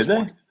 so there's Did they?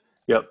 one.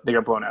 Yep, they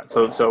got blown out.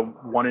 So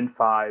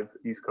 1-5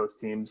 East Coast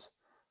teams.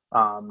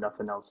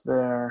 Nothing else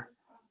there.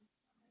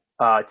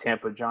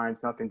 Tampa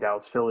Giants, nothing.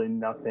 Dallas Philly,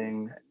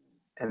 nothing.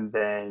 And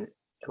then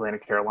Atlanta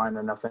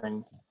Carolina,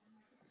 nothing.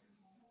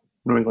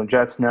 New England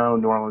Jets, no.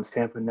 New Orleans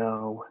Tampa,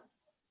 no.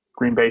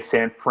 Green Bay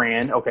San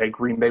Fran. Okay,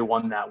 Green Bay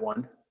won that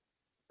one.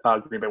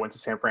 Green Bay went to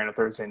San Fran on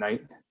Thursday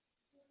night.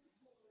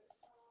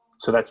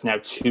 So that's now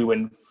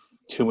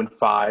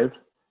 2-5.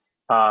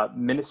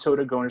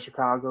 Minnesota going to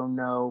Chicago,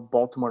 no.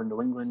 Baltimore to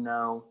New England,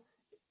 no.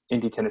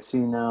 Indy, Tennessee,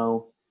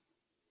 no.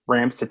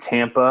 Rams to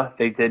Tampa,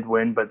 they did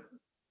win, but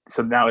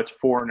so now it's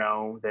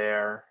 4-0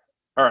 there.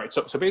 All right,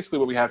 so basically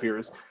what we have here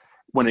is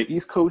when the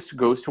East Coast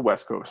goes to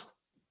West Coast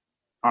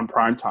on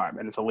prime time,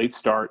 and it's a late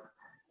start,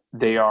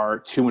 they are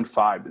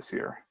 2-5 this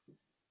year.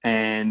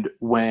 And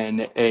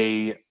when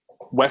a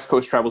West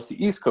Coast travels to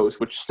East Coast,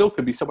 which still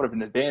could be somewhat of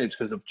an advantage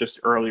because of just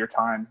earlier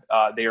time,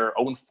 they are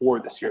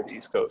 0-4 this year at the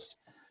East Coast.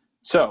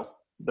 So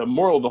the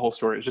moral of the whole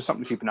story is just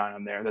something to keep an eye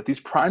on there, that these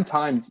prime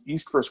times,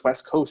 East versus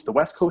West Coast, the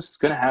West Coast is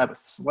going to have a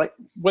slight,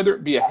 whether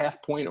it be a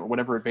half point or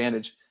whatever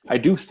advantage, I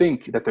do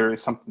think that there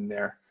is something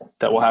there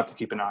that we'll have to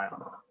keep an eye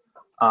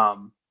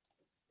on.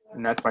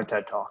 And that's my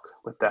TED Talk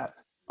with that.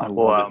 I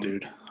love it,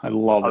 dude. I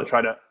love it.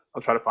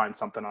 I'll try to find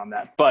something on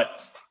that,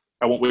 but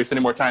I won't waste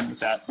any more time with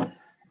that. Let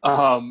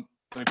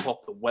me pull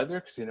up the weather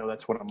because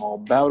that's what I'm all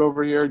about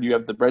over here. Do you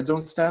have the red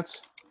zone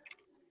stats?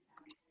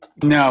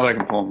 No, I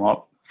can pull them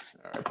up.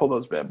 All right, pull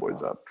those bad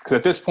boys up. Because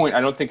at this point,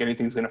 I don't think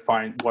anything's going to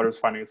find water's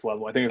finding its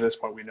level. I think at this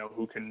point we know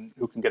who can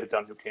get it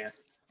done, who can't.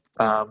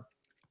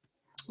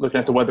 Looking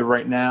at the weather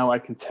right now, I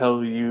can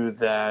tell you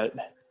that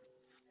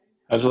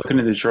I was looking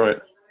at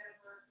Detroit.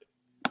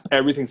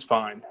 Everything's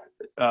fine.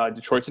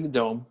 Detroit's in the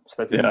dome, so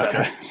that's even better.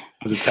 Okay.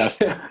 It was a test.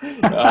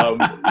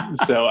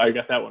 So I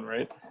got that one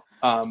right.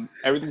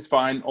 Everything's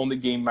fine. Only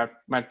game I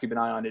might have to keep an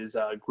eye on is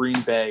Green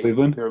Bay.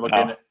 Cleveland? They're looking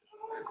at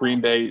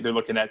Green Bay. They're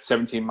looking at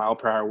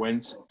 17-mile-per-hour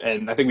winds,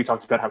 and I think we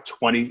talked about how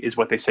 20 is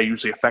what they say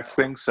usually affects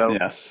things. So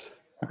yes,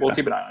 we'll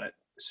keep an eye on it.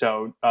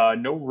 So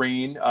no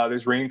rain.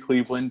 There's rain in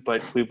Cleveland,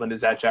 but Cleveland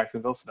is at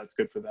Jacksonville, so that's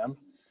good for them.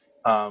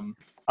 I'm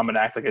gonna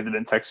act like I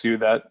didn't text you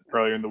that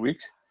earlier in the week,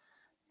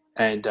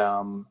 and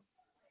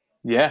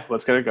yeah,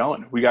 let's get it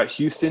going. We got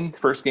Houston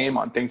first game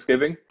on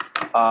Thanksgiving.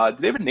 Do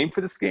they have a name for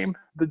this game?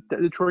 The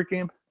Detroit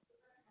game?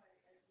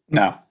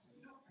 No,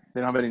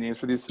 they don't have any names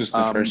for these. Just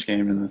the first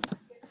game in the.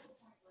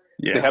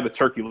 Yeah, they have a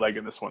turkey leg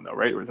in this one though,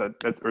 right? Or is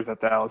that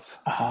Dallas?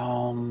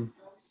 I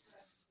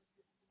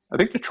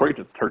think Detroit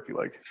is turkey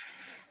leg.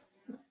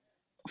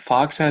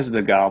 Fox has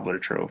the Gobbler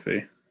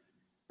Trophy,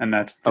 and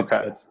that's the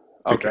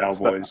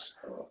Cowboys.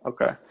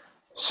 Okay,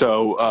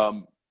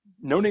 so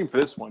no name for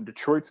this one.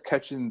 Detroit's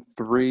catching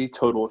 3,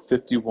 total of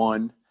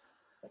 51,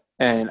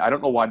 and I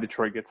don't know why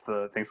Detroit gets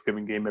the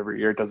Thanksgiving game every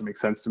year. It doesn't make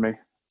sense to me.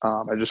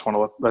 I just want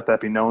to let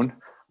that be known.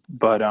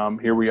 But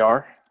here we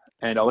are,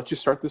 and I'll let you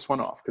start this one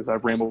off because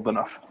I've rambled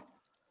enough.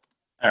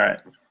 All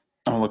right.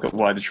 I'm going to look at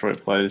why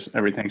Detroit plays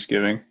every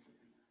Thanksgiving.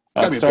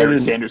 It's got to be a Barry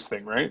Sanders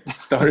thing, right?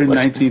 Started in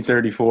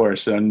 1934,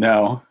 so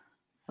no.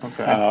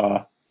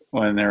 Okay.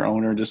 When their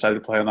owner decided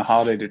to play on the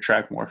holiday to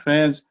attract more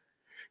fans,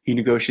 he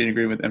negotiated an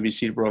agreement with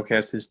NBC to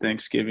broadcast his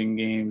Thanksgiving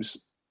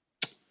games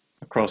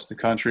across the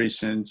country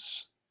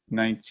since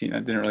I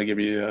didn't really give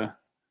you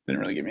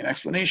an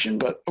explanation,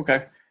 but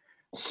okay.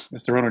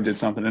 Mr. Owner did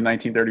something in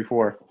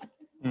 1934.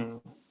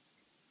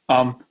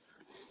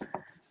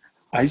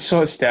 I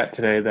saw a stat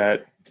today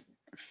that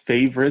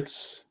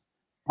favorites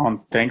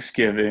on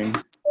Thanksgiving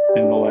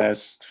in the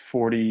last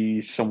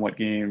 40 somewhat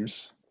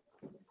games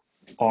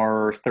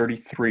are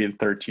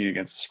 33-13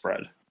 against the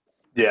spread.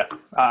 Yeah,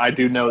 I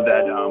do know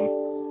that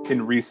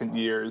in recent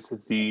years,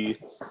 the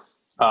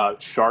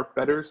sharp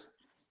bettors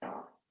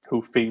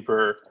who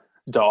favor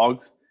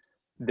dogs,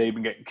 they've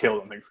been getting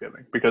killed on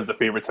Thanksgiving because the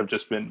favorites have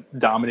just been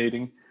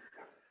dominating.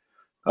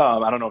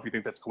 I don't know if you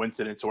think that's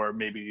coincidence or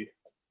maybe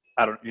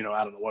I don't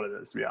know what it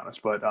is, to be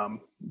honest. But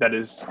that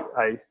is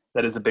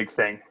a big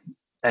thing.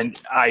 And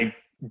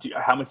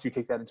how much do you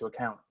take that into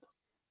account?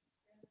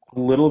 A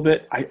little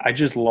bit. I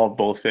just love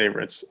both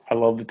favorites. I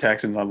love the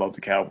Texans. I love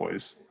the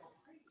Cowboys.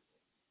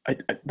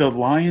 The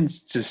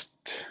Lions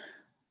just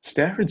 –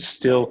 Stafford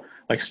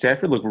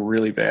looked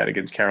really bad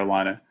against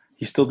Carolina.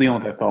 He's still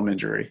dealing with that thumb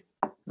injury.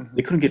 Mm-hmm.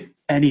 They couldn't get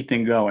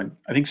anything going.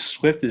 I think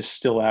Swift is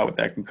still out with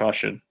that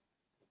concussion.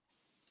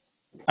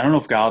 I don't know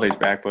if Galladay's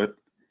back, but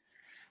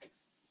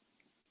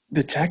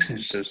the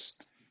Texans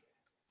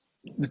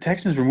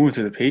were moving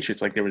through the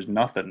Patriots like there was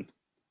nothing.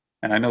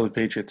 And I know the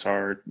Patriots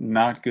are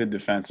not good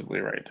defensively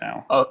right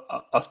now.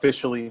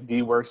 Officially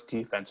the worst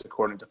defense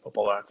according to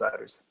Football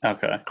Outsiders.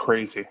 Okay.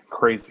 Crazy.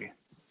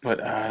 But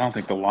I don't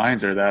think the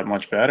Lions are that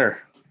much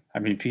better. I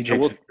mean,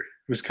 PJ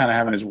was kind of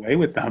having his way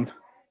with them.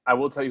 I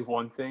will tell you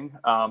one thing.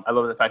 I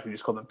love the fact that you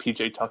just called him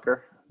PJ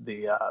Tucker,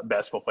 the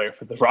basketball player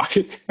for the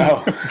Rockets.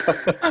 Oh.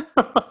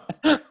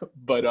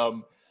 But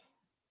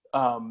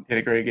had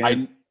a great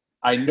game.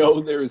 I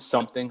know there is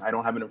something. I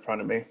don't have it in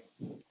front of me.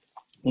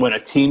 When a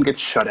team gets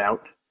shut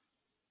out,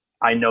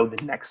 I know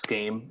the next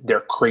game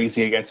they're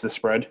crazy against the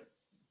spread.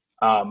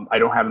 I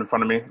don't have it in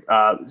front of me.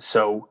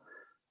 So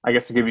I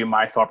guess to give you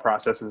my thought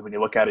processes when you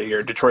look at it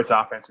here, Detroit's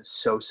offense is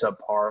so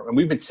subpar. And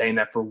we've been saying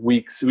that for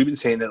weeks. We've been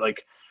saying that,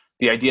 like,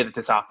 the idea that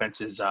this offense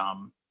is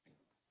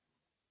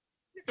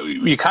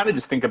you kind of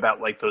just think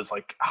about, like, those,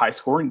 like,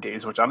 high-scoring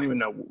days, which I don't even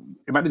know.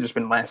 It might have just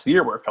been last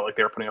year where it felt like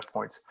they were putting up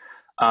points.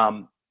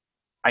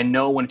 I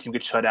know when a team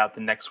gets shut out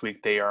the next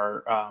week, they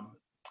are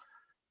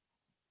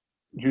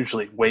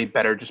usually way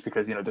better just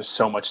because, there's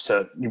so much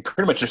you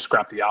pretty much just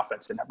scrap the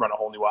offense and run a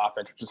whole new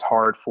offense, which is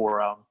hard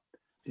for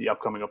the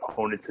upcoming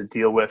opponent to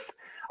deal with.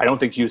 I don't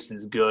think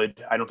Houston's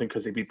good. I don't think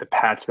because they beat the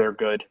Pats, they're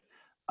good.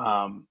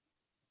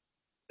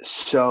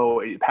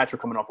 So Pats were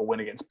coming off a win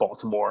against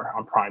Baltimore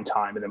on prime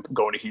time and then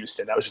going to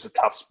Houston. That was just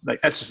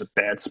that's just a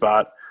bad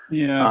spot.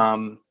 Yeah.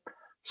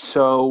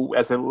 So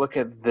as I look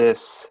at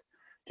this,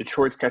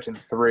 Detroit's catching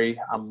 3.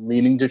 I'm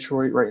leaning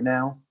Detroit right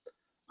now.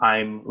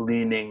 I'm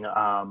leaning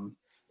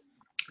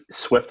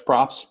Swift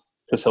props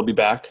because he'll be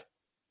back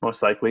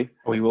most likely.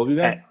 Oh, he will be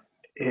back?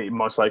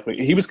 Most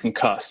likely. He was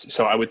concussed,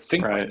 so I would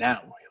think by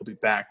now he'll be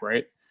back,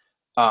 right?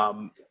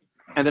 And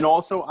then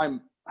also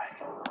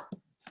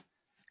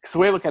because the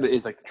way I look at it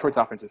is, like, Detroit's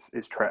offense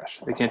is trash.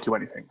 They can't do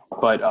anything.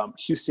 But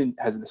Houston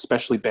has an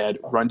especially bad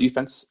run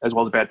defense as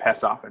well as a bad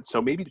pass offense.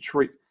 So maybe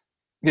Detroit,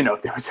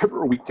 if there was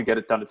ever a week to get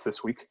it done, it's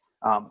this week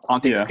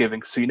on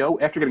Thanksgiving. Yeah. So,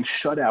 after getting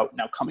shut out,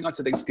 now coming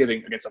onto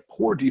Thanksgiving against a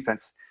poor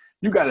defense,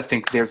 you got to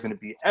think there's going to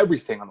be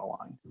everything on the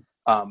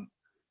line.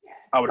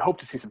 I would hope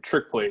to see some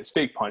trick plays,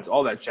 fake punts,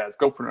 all that jazz,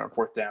 go for it on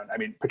 4th down. I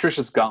mean,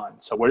 Patricia's gone,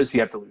 so what does he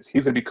have to lose?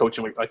 He's going to be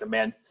coaching like a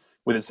man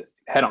with his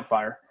head on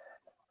fire.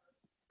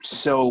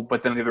 So,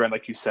 but then on the other end,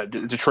 like you said,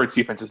 Detroit's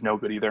defense is no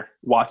good either.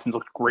 Watson's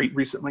looked great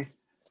recently.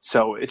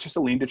 So it's just a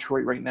lean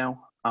Detroit right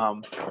now.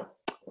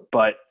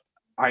 But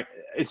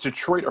it's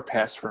Detroit or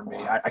pass for me.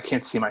 I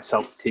can't see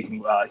myself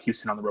taking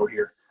Houston on the road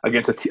here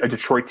against a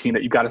Detroit team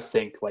that you got to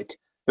think, like,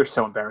 they're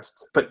so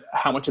embarrassed. But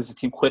how much has the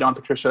team quit on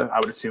Patricia? I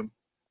would assume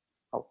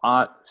a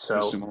lot. So, I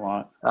assume a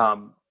lot.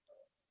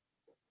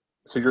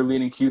 So you're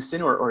leaning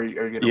Houston or are you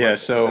going to – Yeah,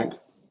 so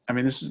 – I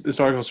mean, this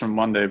article's from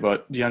Monday,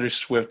 but DeAndre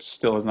Swift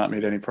still has not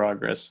made any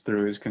progress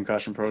through his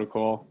concussion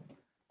protocol.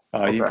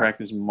 He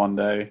practiced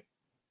Monday.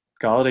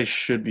 Galladay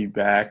should be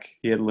back.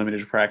 He had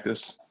limited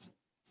practice.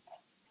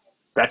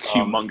 That's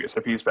humongous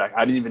if he's back.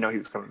 I didn't even know he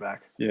was coming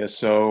back. Yeah,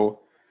 so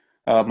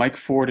Mike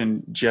Ford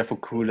and Jeff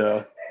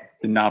Okudah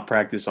did not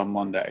practice on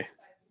Monday.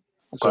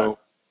 Okay. So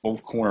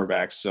both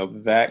cornerbacks. So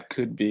that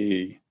could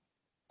be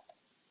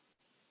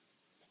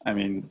 – I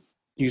mean,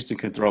 Houston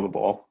could throw the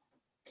ball.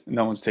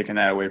 No one's taking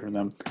that away from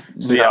them.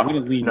 So, I'm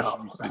going to lean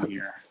Houston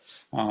here.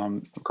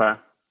 Okay.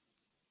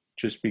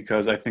 Just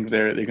because I think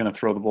they're going to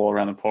throw the ball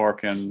around the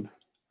park, and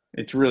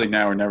it's really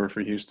now or never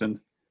for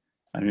Houston.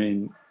 I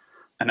mean,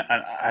 and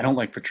I don't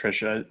like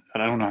Patricia. I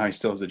don't know how he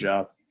still has a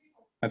job.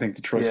 I think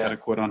Detroit's got to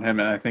quit on him,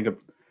 and I think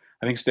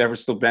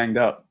Stafford's still banged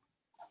up.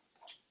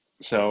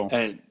 So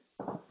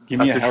give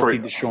me a healthy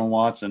Deshaun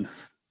Watson.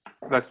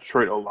 That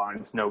Detroit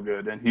O-line's no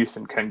good, and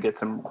Houston can get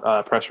some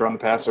pressure on the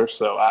passer,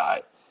 so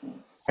I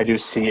do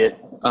see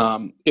it.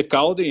 If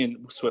Galladay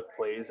and Swift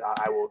plays,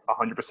 I will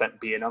 100%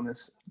 be in on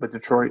this with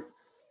Detroit.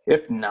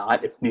 If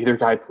not, if neither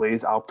guy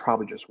plays, I'll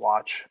probably just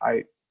watch.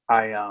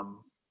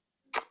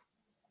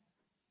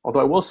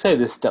 Although I will say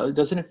this,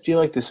 doesn't it feel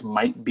like this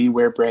might be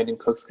where Brandon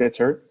Cooks gets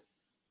hurt?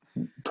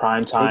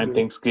 Prime time,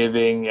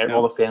 Thanksgiving,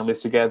 all the families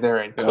together,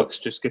 and Cooks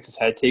just gets his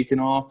head taken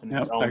off. And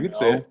I could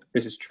say it.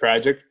 This is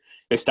tragic.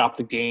 They stop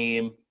the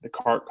game. The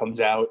cart comes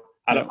out.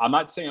 I'm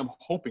not saying I'm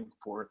hoping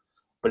for it,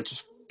 but it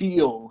just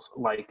feels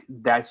like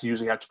that's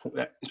usually how,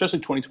 especially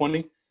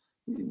 2020,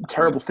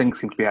 terrible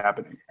things seem to be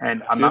happening.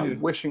 And I'm not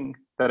wishing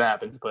that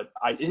happens, but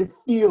it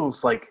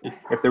feels like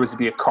if there was to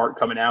be a cart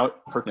coming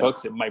out for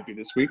Cooks, it might be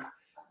this week.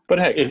 But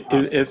hey,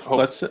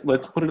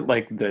 let's put it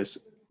like this: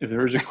 if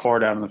there was a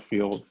cart out on the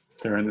field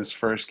during this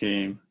first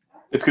game,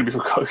 It's going to be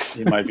for Cooks.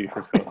 It might be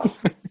for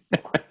Cooks.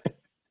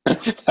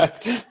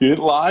 You didn't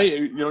lie.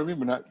 You know what I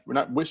mean? We're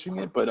not wishing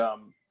it, but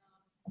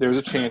there's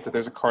a chance that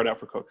there's a card out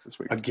for Cooks this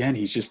week. Again,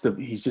 he's just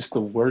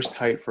the worst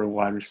height for a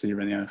wide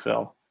receiver in the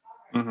NFL.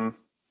 Mm-hmm.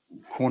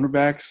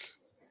 Cornerbacks,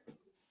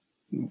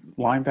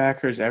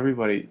 linebackers,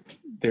 everybody,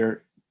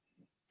 they're,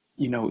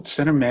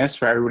 center mass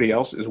for everybody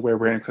else is where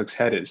Brandon Cooks'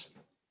 head is.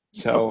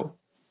 So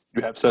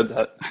you have said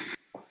that.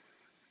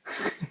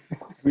 I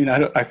mean,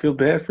 I feel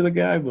bad for the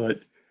guy,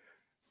 but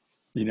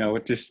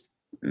it just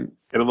get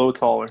a little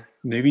taller.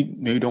 Maybe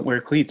don't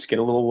wear cleats. Get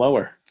a little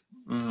lower.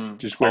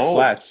 Just wear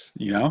flats.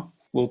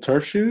 Little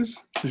turf shoes.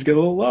 Just get a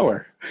little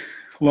lower.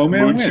 Low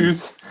man Moon wins.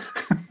 Shoes.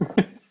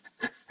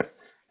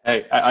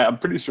 Hey, I'm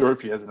pretty sure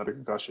if he has another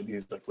concussion,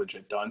 he's like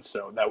legit done.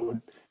 So that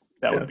would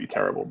be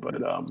terrible. But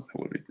it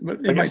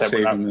might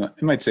save him.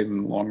 It might save him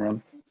in the long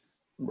run.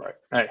 Right.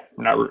 Hey,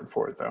 we're not rooting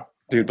for it though.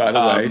 Dude, by the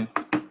way,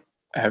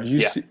 have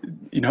you seen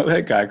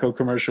that Geico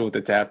commercial with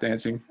the tap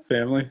dancing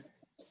family?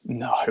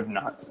 No, I have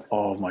not.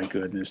 Oh my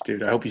goodness,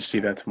 dude! I hope you see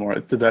that tomorrow.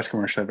 It's the best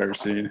commercial I've ever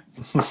seen.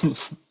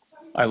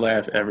 I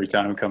laugh every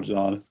time it comes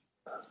on.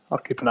 I'll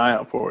keep an eye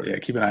out for it. Yeah,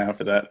 keep an eye out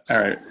for that. All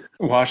right,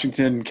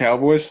 Washington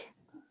Cowboys.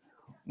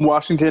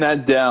 Washington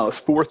at Dallas,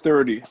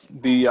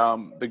 4:30.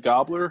 The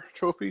Gobbler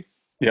Trophy.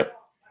 Yep.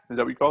 Is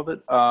that what you called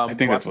it? I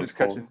think that's what it's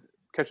called.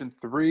 Catching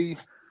 3.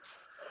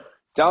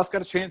 Dallas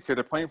got a chance here.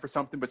 They're playing for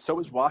something, but so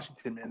is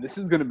Washington, man. This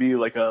is going to be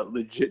like a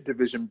legit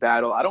division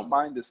battle. I don't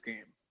mind this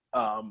game.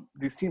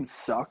 These teams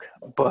suck,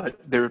 but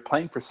they're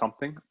playing for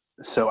something,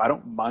 so I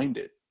don't mind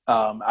it.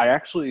 Call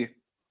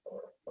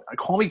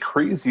me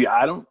crazy.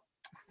 I don't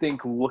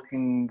think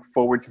looking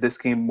forward to this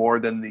game more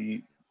than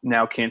the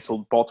now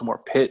canceled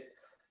Baltimore Pitt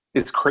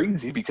is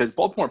crazy, because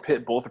Baltimore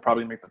Pitt both are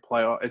probably going to make the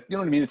playoff. You know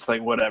what I mean? It's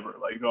like whatever.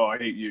 Like, I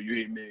hate you, you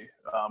hate me.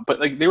 But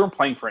like they weren't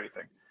playing for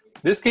anything.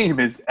 This game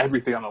is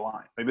everything on the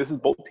line. Like this is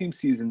both team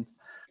season.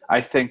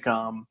 I think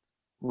Ron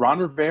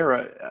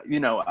Rivera,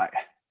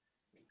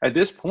 at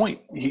this point,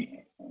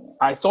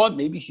 I thought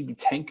maybe he'd be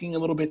tanking a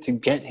little bit to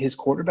get his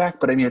quarterback.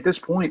 But, I mean, at this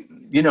point,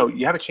 you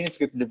have a chance to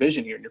get the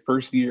division here in your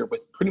first year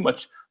with pretty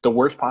much the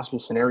worst possible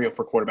scenario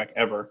for quarterback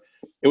ever.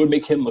 It would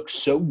make him look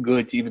so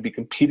good to even be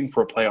competing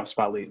for a playoff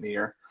spot late in the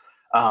year.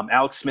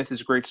 Alex Smith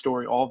is a great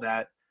story, all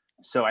that.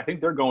 So I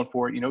think they're going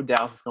for it.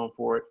 Dallas is going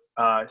for it.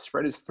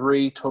 Spread is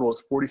 3, total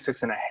is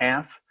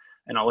 46.5.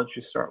 And I'll let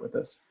you start with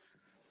this.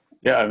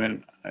 Yeah, I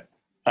mean,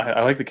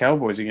 I like the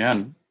Cowboys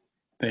again.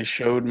 They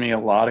showed me a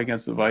lot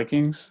against the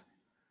Vikings.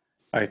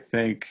 I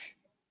think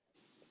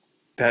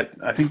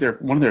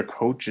one of their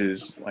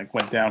coaches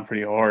went down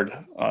pretty hard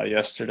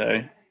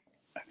yesterday.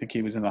 I think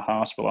he was in the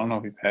hospital. I don't know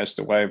if he passed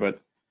away, but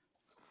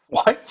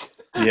what?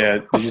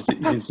 Yeah, you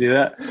didn't see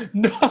that?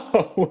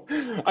 No,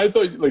 I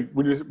thought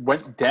when he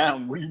went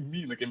down. What do you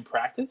mean, in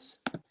practice?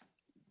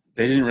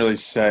 They didn't really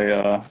say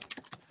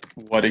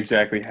what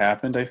exactly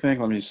happened. I think.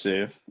 Let me see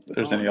if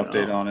there's any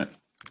update on it.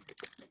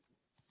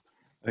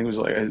 I think it was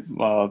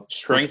a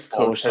strength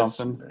coach or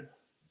something.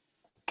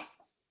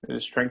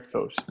 His strength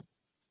coach.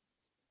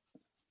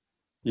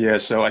 Yeah,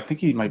 so I think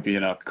he might be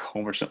in a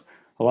coma or something.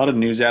 A lot of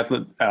news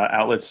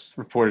outlets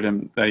reported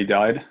him that he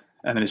died,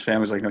 and then his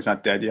family was like, "No, he's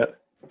not dead yet."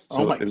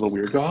 So my it's a little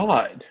weird.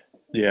 God.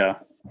 Yeah.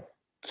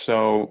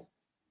 So,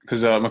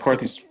 because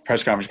McCarthy's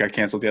press conference got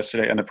canceled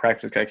yesterday, and the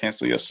practice got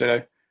canceled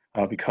yesterday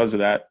because of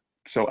that.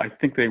 So I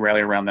think they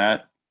rally around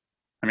that.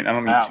 I mean, I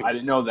don't mean to. I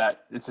didn't know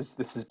that. This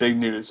is big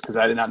news because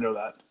I did not know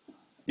that.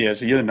 Yeah,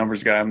 so you're the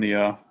numbers guy. I'm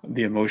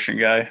the emotion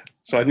guy.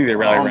 So I think they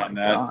rally around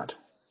that. God.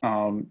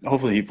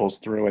 Hopefully he pulls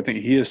through. I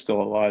think he is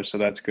still alive, so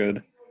that's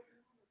good.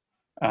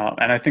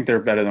 And I think they're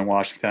better than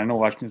Washington. I know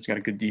Washington's got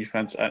a good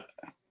defense.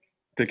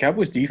 The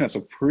Cowboys' defense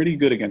looked pretty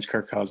good against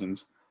Kirk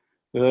Cousins.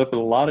 They looked at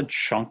a lot of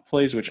chunk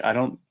plays, which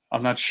I'm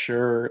not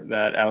sure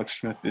that Alex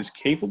Smith is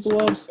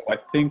capable of. So I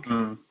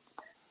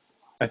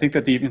think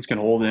that defense can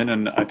hold in,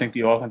 and I think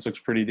the offense looks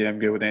pretty damn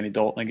good with Andy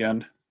Dalton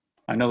again.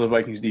 I know the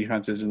Vikings'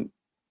 defense isn't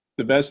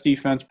the best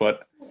defense,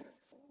 but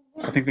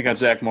I think they got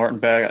Zach Martin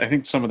back. I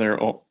think some of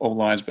their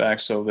O-line's back,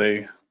 so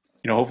they,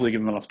 hopefully give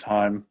him enough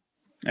time.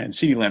 And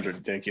CeeDee Lamb's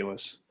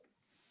ridiculous.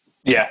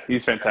 Yeah,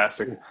 he's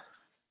fantastic. They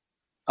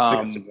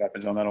got some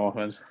weapons on that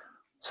offense.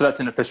 So that's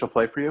an official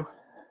play for you?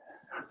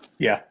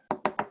 Yeah.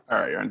 All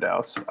right, you're in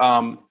Dallas.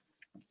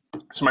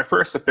 So my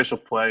first official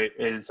play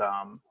is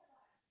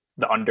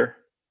the under.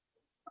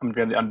 I'm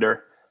going to the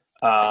under.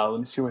 Let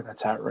me see where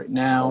that's at right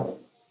now.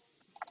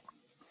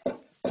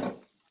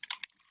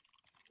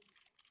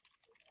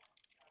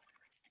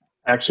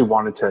 I actually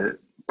wanted to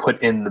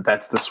put in the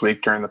bets this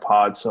week during the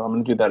pod, so I'm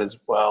going to do that as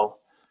well.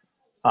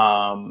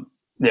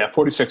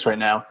 46 right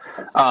now.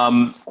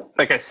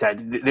 Like I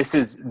said, this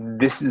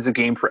is a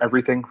game for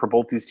everything for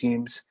both these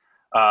teams.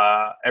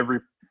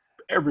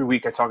 Every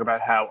week I talk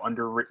about how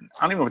underrated.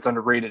 I don't even know if it's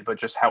underrated, but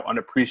just how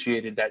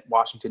unappreciated that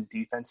Washington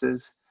defense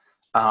is.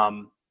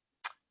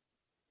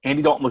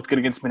 Andy Dalton looked good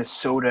against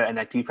Minnesota, and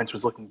that defense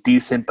was looking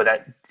decent, but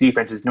that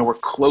defense is nowhere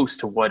close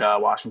to what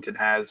Washington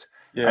has.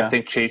 Yeah. I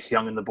think Chase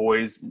Young and the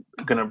boys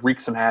are going to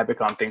wreak some havoc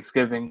on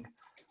Thanksgiving.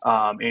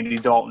 Andy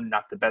Dalton,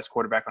 not the best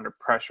quarterback under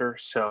pressure.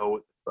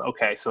 So,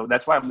 okay, so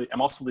that's why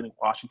I'm also leaning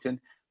Washington.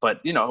 But,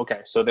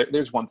 okay, so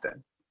there's one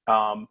thing.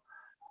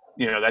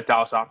 That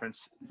Dallas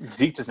offense,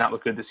 Zeke does not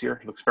look good this year.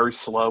 He looks very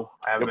slow.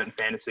 I have him in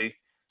fantasy.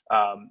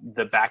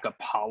 The backup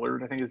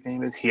Pollard, I think his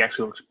name is, he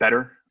actually looks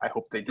better. I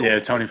hope they do. Yeah,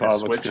 Tony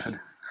Pollard looks good.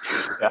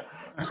 Yeah.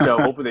 So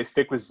hopefully they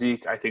stick with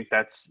Zeke. I think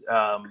that's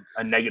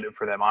a negative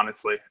for them,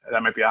 honestly.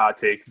 That might be a hot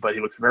take, but he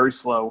looks very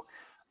slow.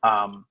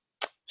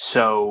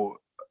 So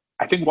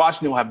I think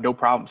Washington will have no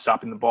problem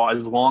stopping the ball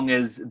as long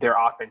as their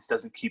offense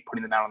doesn't keep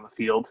putting them out on the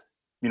field.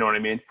 You know what I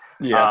mean?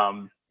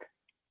 Yeah.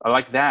 I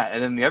like that.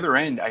 And then the other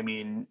end, I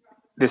mean,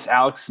 this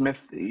Alex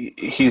Smith,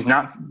 he's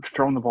not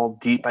throwing the ball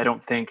deep, I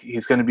don't think.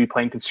 He's going to be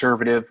playing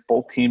conservative.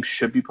 Both teams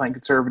should be playing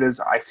conservatives.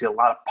 I see a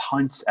lot of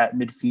punts at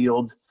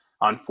midfield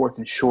on 4th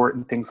and short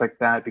and things like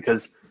that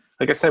because,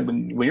 like I said,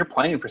 when you're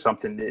playing for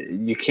something,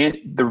 you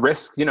can't – the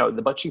risk,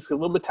 the butt cheeks are a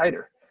little bit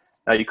tighter.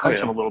 You clench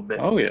them a little bit.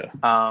 Oh, yeah.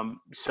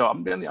 So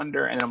I'm going the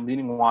under, and I'm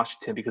leaning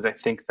Washington because I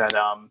think that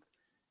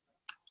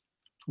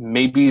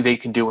maybe they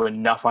can do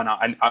enough on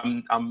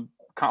 – I'm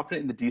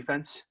confident in the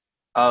defense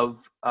of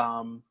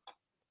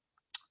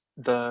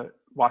the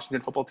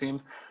Washington football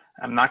team.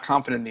 I'm not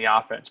confident in the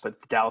offense, but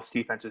the Dallas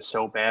defense is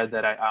so bad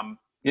that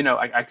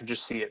I could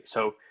just see it.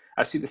 So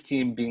I see these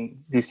teams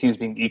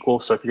being equal.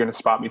 So if you're going to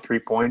spot me 3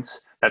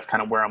 points, that's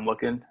kind of where I'm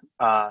looking.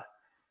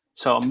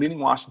 So I'm leaning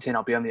Washington.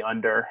 I'll be on the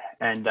under.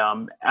 And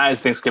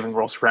as Thanksgiving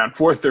rolls around,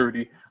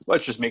 4:30,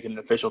 let's just make it an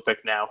official pick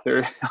now.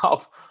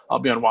 I'll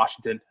be on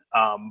Washington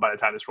by the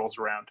time this rolls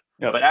around.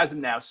 Yep. But as of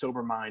now,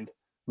 sober mind,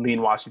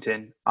 lean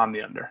Washington on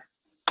the under.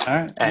 All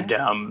right.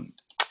 And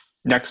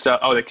next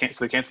up, they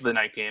canceled the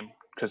night game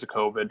because of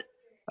COVID.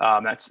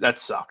 That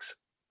sucks.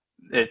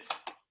 It's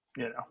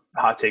a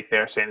hot take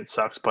there saying it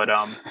sucks, but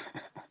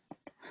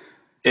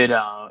we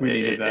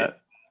needed that.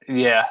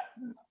 Yeah,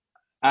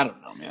 I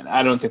don't know, man.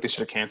 I don't think they should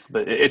have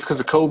canceled it. It's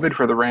because of COVID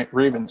for the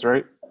Ravens,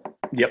 right?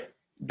 Yep.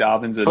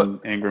 Dobbins and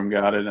Ingram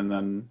got it, and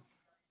then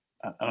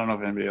I don't know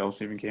if anybody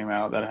else even came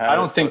out that had. I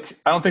don't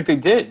think they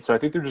did. So I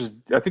think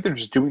they're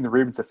just doing the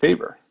Ravens a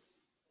favor.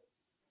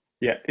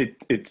 Yeah,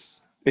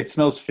 it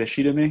smells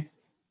fishy to me.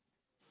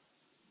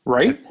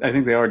 Right? I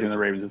think they are doing the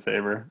Ravens a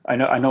favor. I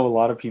know a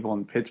lot of people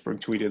in Pittsburgh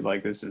tweeted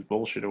like this is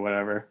bullshit or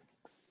whatever.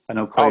 I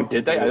know Claypool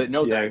did they? I didn't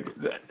know that.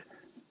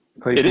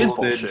 Claypool it is did,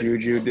 bullshit.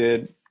 Juju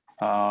did.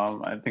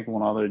 I think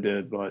one other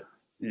did, but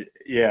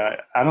yeah,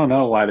 I don't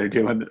know why they're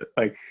doing it.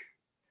 Like,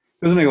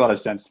 it doesn't make a lot of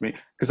sense to me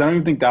because I don't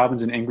even think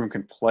Dobbins and Ingram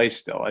can play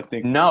still. I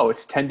think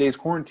it's 10 days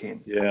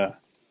quarantine. Yeah,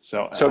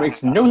 so it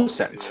makes no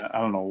sense. I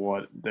don't know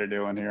what they're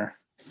doing here.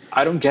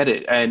 I don't get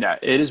it, and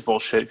it is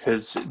bullshit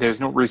because there's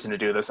no reason to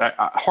do this.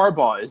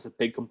 Harbaugh is a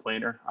big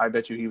complainer. I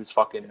bet you he was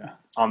fucking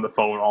on the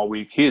phone all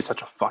week. He is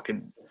such a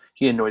fucking –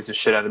 he annoys the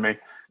shit out of me.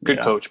 Good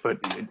coach, but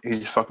he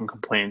just fucking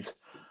complains.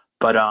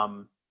 But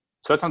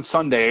so that's on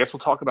Sunday. I guess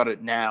we'll talk about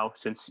it now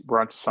since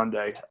we're on to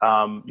Sunday.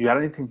 You got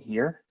anything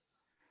here?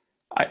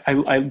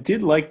 I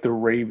did like the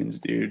Ravens,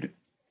 dude.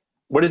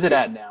 What is it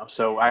at now?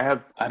 So I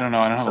don't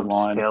know. I don't have a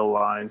line. Scale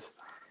lines.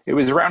 It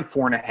was around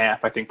 4.5,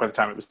 I think, by the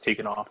time it was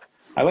taken off.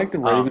 I like the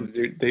Ravens,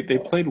 dude. They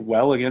played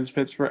well against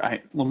Pittsburgh.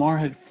 Lamar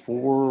had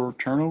 4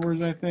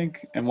 turnovers, I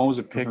think, and one was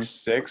a pick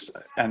 6,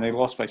 and they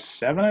lost by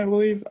 7, I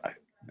believe.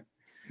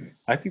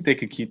 I think they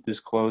could keep this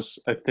close.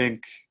 I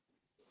think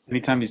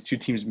anytime these two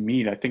teams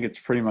meet, I think it's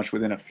pretty much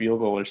within a field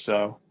goal or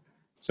so.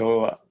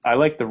 So I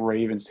like the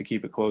Ravens to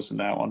keep it close in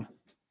that one.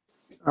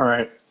 All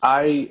right.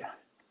 I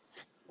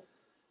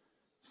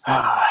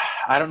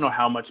don't know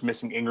how much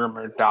missing Ingram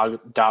or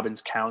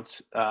Dobbins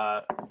counts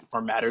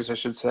or matters, I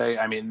should say.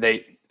 I mean,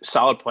 they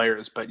solid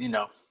players, but,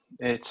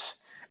 it's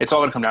all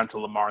going to come down to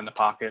Lamar in the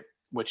pocket,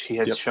 which he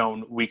has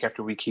shown week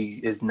after week he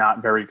is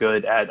not very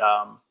good at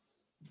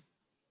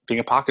being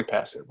a pocket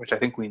passer, which I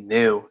think we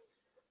knew.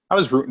 I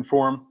was rooting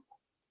for him.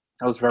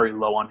 I was very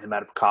low on him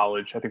out of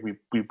college. I think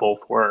we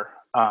both were.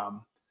 But,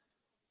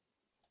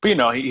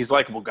 he's a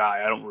likable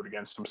guy. I don't root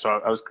against him. So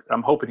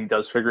I'm hoping he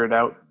does figure it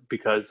out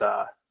because,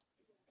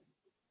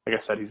 like I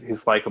said,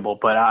 he's likable.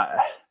 But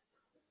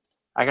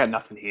I got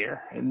nothing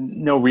here.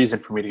 And no reason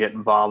for me to get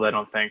involved, I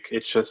don't think.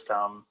 It's just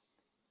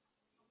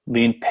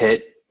lean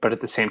Pitt. But at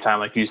the same time,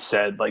 like you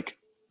said,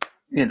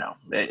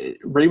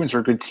 Ravens are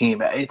a good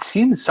team. It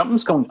seems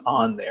something's going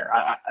on there.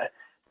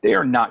 They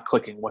are not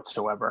clicking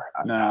whatsoever.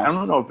 No. I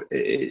don't know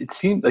if it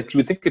seemed like you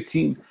would think a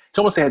team – it's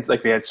almost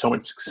like they had so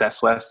much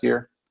success last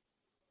year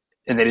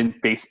and they didn't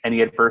face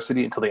any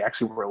adversity until they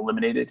actually were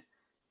eliminated,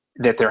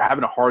 that they're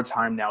having a hard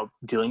time now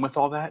dealing with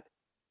all that.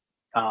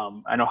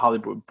 I know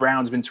Hollywood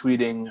Brown's been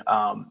tweeting.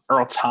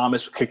 Earl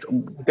Thomas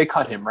they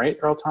cut him, right?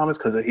 Earl Thomas,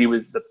 because he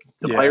was the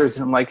players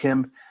didn't like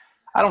him.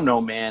 I don't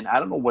know, man. I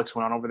don't know what's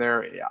going on over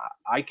there.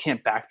 I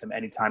can't back them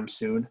anytime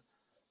soon,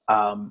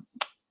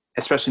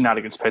 especially not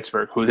against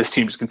Pittsburgh, who this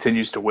team just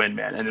continues to win,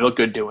 man, and they look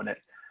good doing it.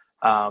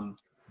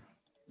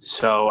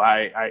 So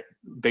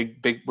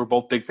we're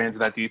both big fans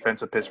of that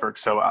defense of Pittsburgh.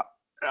 So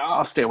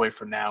I'll stay away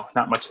from now.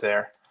 Not much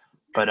there,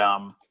 but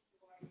all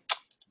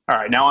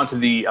right. Now on to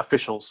the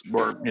officials,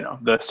 or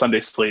the Sunday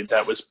slate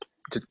that was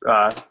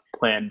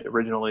planned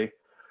originally.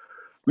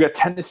 We got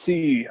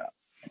Tennessee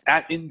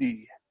at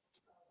Indy,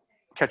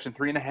 catching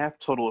 3.5,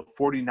 total of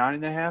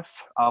 49.5.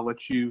 I'll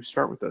let you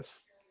start with this.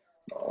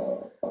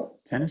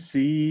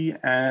 Tennessee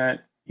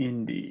at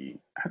Indy.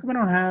 How come I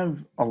don't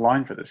have a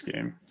line for this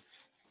game?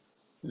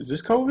 Is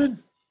this COVID?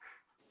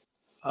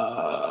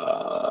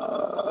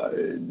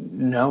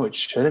 No, it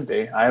shouldn't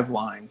be. I have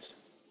lines.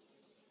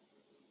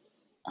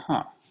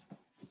 Huh.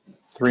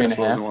 3.5.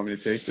 Doesn't want me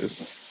to take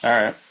this.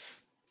 All right.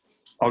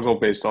 I'll go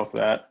based off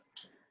that.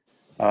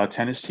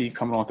 Tennessee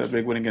coming off that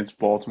big win against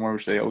Baltimore,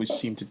 which they always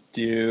seem to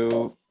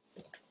do.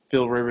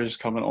 Phil Rivers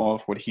coming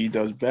off what he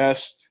does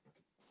best.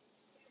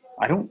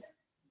 I don't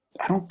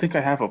think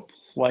I have a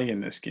play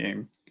in this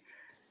game.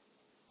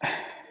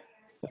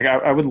 Like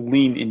I would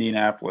lean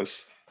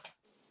Indianapolis.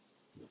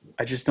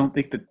 I just don't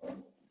think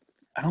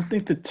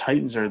the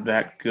Titans are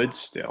that good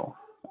still.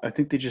 I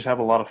think they just have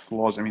a lot of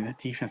flaws. I mean, that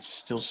defense is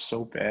still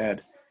so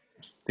bad.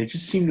 They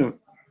just seem to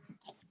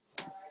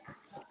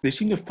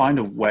find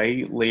a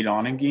way late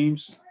on in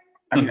games.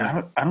 I mean,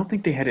 I don't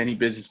think they had any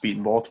business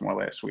beating Baltimore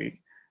last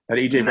week. That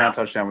A.J. Brown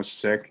touchdown was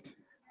sick,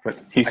 but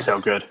he's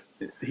so good.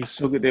 He's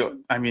so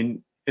good. I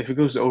mean, if it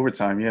goes to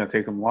overtime, yeah,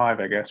 take them live,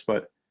 I guess.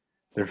 But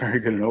they're very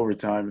good in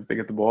overtime if they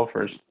get the ball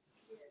first.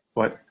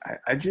 But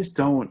I just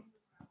don't.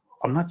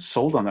 I'm not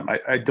sold on them.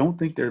 I don't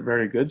think they're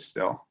very good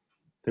still.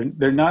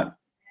 They're not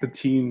the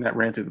team that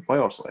ran through the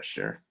playoffs last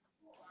year.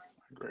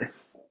 I agree.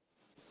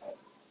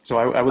 So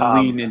I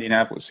would lean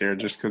Indianapolis here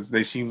just because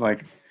they seem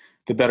like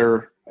the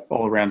better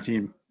all-around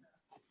team.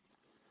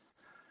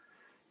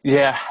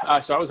 Yeah,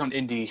 so I was on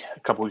Indy a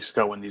couple weeks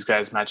ago when these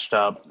guys matched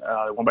up.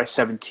 They won by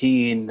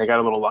 17. They got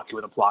a little lucky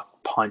with a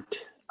blocked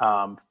punt,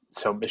 so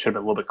it should have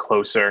been a little bit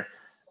closer.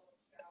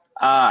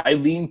 I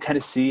lean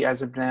Tennessee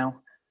as of now.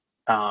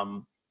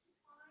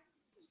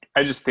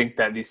 I just think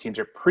that these teams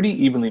are pretty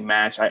evenly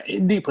matched.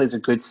 Indy plays a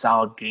good,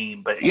 solid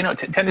game, but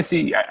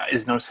Tennessee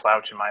is no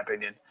slouch in my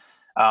opinion.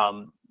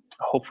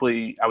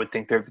 Hopefully, I would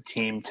think they're the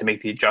team to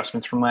make the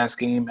adjustments from last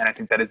game, and I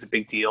think that is a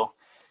big deal.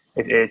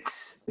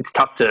 It's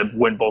tough to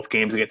win both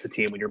games against a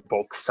team when you're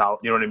both solid.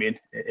 You know what I mean?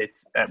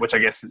 Which I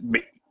guess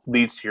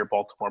leads to your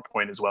Baltimore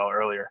point as well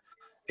earlier.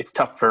 It's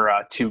tough for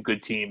two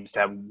good teams to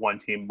have one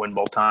team win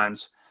both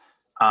times.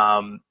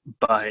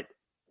 But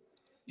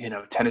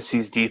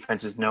Tennessee's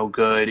defense is no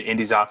good.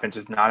 Indy's offense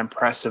is not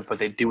impressive, but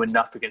they do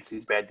enough against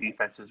these bad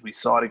defenses. We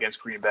saw it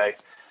against Green Bay.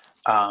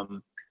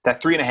 That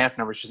 3.5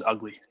 number is just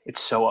ugly.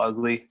 It's so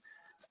ugly.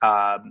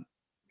 I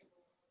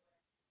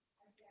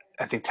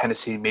think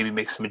Tennessee maybe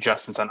makes some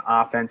adjustments on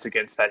offense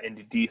against that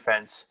Indy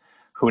defense,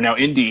 who now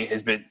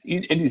Indy's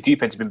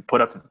defense has been put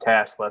up to the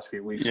task the last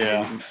few weeks.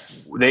 Yeah.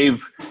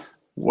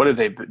 What have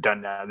they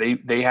done now?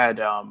 They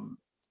had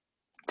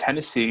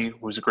Tennessee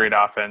was a great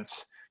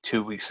offense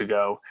 2 weeks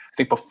ago. I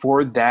think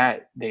before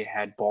that they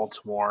had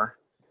Baltimore.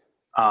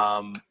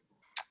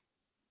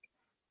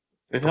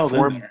 They've held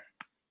in there.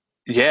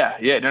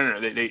 Yeah. No.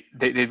 They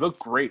look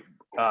great,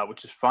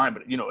 which is fine,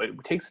 but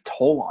it takes a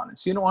toll on it.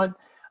 So you know what?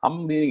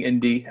 I'm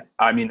leaning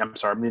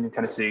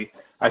Tennessee.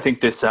 I think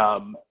this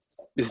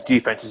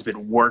defense has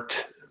been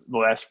worked the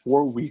last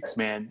 4 weeks,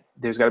 man.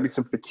 There's got to be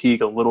some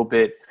fatigue a little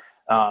bit.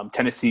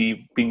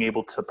 Tennessee being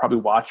able to probably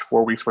watch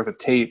 4 weeks worth of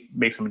tape,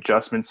 make some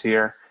adjustments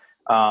here.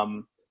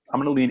 I'm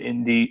going to lean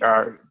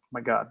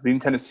lean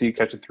Tennessee,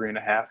 catch a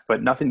 3.5,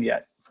 but nothing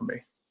yet for me.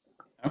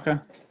 Okay.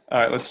 All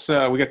right, let's.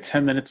 We got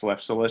 10 minutes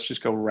left, so let's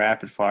just go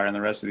rapid fire in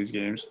the rest of these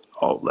games.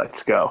 Oh,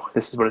 let's go.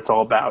 This is what it's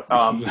all about.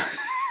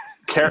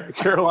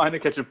 Carolina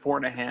catching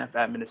 4.5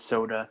 at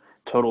Minnesota,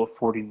 total of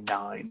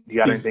 49. You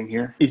got anything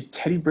here? Is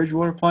Teddy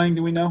Bridgewater playing?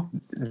 Do we know?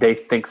 They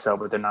think so,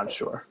 but they're not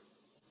sure.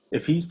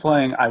 If he's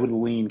playing, I would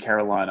lean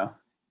Carolina.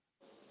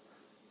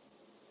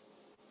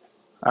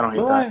 I don't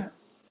hate that.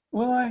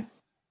 Will I?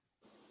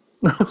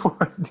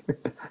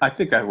 I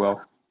think I will.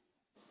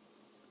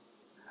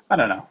 I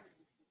don't know.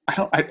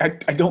 I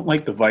don't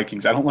like the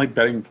Vikings. I don't like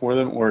betting for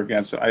them or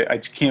against them. I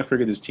just can't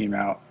figure this team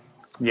out.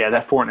 Yeah,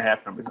 that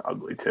 4.5 number is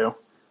ugly too.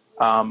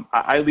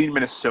 I lean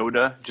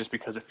Minnesota just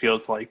because it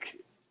feels like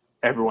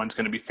everyone's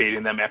going to be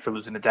fading them after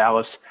losing to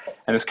Dallas.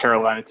 And this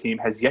Carolina team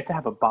has yet to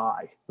have a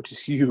bye, which is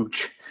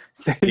huge.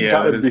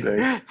 Yeah, that is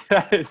big.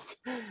 That is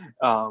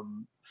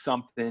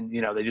something.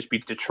 They just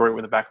beat Detroit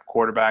with a backup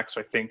quarterback.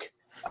 So I think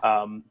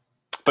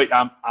but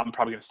I'm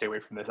probably going to stay away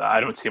from this. I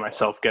don't see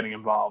myself getting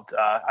involved.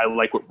 I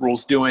like what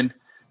Rule's doing,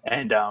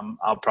 and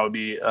I'll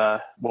probably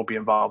won't be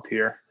involved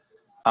here.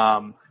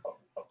 And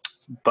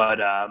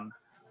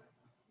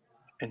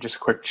just a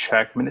quick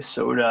check,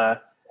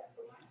 Minnesota,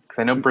 because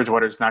I know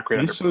Bridgewater is not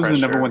great under pressure.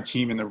 Minnesota's the number one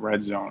team in the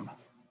red zone.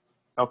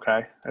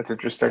 Okay, that's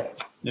interesting.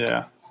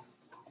 Yeah.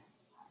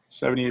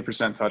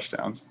 78%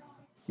 touchdowns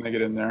when they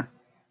get in there.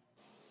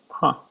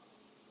 Huh.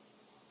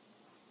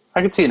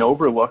 I could see an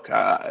overlook.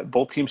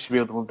 Both teams should be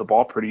able to move the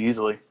ball pretty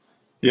easily.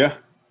 Yeah.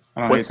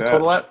 What's the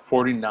total at?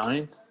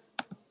 49?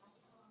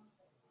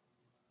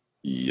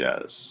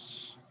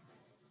 Yes.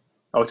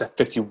 Oh, it's at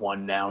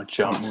 51 now. It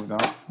jumped. Moved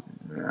up.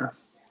 Yeah.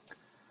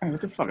 Hey, what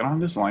the fuck? I don't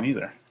have this line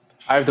either.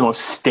 I have the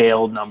most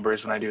stale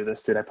numbers when I do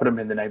this, dude. I put them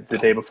in the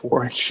day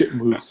before, and shit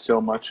moves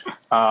so much.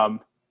 I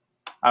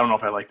don't know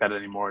if I like that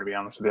anymore, to be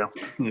honest with you.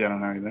 Yeah, I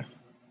don't know either.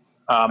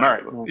 All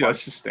right.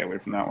 Let's just stay away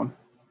from that one.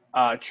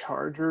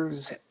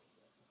 Chargers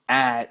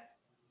at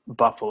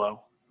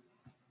Buffalo.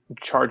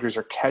 Chargers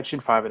are catching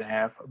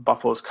 5.5.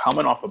 Buffalo's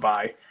coming off a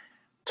bye.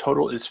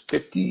 Total is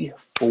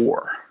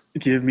 54.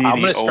 Give me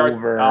I'm the start,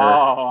 over.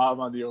 Oh, I'm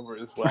on the over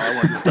as well. I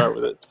wanted to start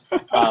with it.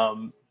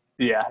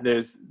 Yeah,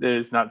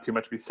 there's not too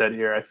much to be said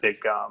here. I think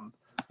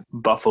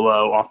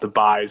Buffalo off the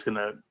bye is going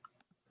to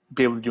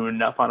be able to do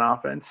enough on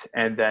offense,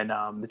 and then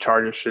the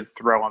Chargers should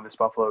throw on this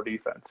Buffalo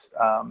defense.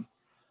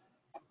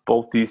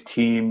 Both these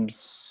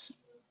teams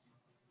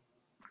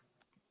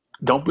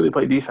don't really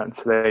play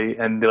defense. They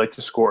like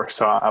to score,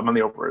 so I'm on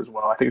the over as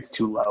well. I think it's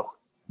too low,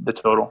 the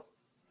total.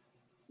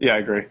 Yeah, I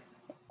agree.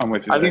 I'm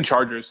with you. I think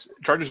Chargers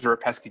are a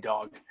pesky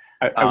dog.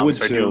 I would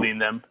so too. I do lean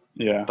them.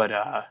 Yeah,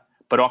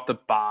 but off the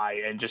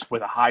bye and just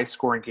with a high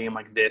scoring game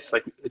like this,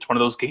 like it's one of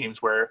those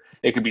games where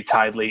it could be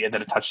tidily and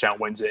then a touchdown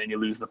wins it and you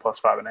lose the plus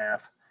 5.5.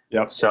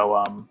 Yep.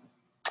 So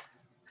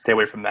stay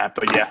away from that.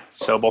 But yeah,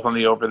 so both on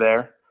the over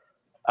there.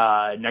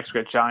 Next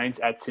we got Giants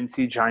at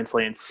Cincy. Giants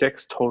laying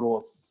 6, total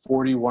of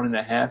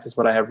 41.5 is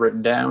what I have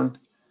written down.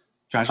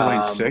 Giants are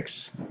laying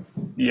 6.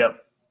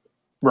 Yep.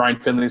 Ryan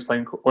Finley's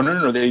playing. Oh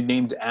no! They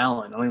named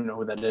Allen. I don't even know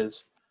who that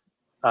is.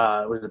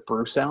 Was it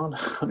Bruce Allen?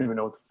 I don't even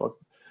know what the fuck.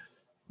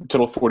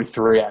 Total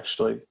 43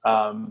 actually.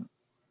 I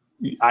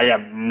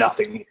have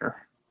nothing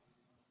here.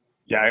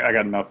 Yeah, I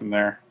got nothing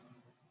there.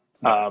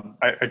 I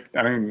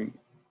don't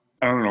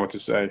know what to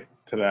say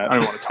to that. I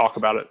don't want to talk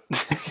about it.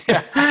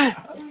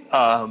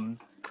 Yeah.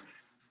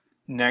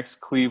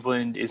 Next,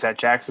 Cleveland is at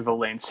Jacksonville,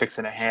 laying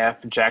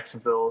 6.5.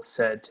 Jacksonville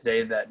said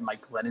today that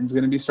Mike Glennon's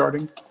going to be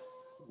starting.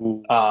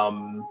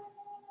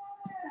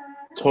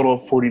 Total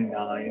of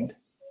 49.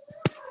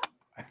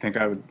 I think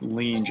I would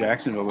lean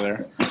Jacksonville there.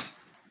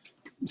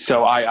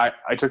 So I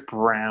took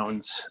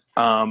Browns.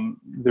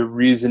 The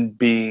reason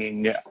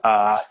being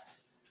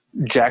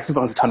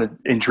Jacksonville has a ton of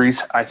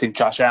injuries. I think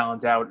Josh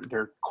Allen's out.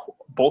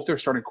 Both their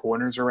starting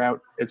corners are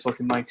out, it's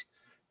looking like.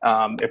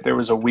 If there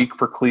was a week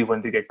for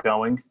Cleveland to get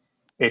going,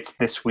 it's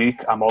this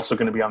week. I'm also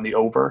going to be on the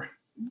over.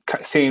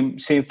 Same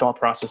thought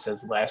process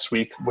as last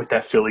week with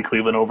that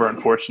Philly-Cleveland over.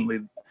 Unfortunately,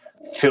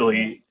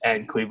 Philly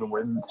and Cleveland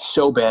were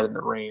so bad in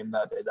the rain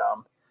that it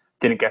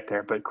didn't get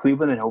there. But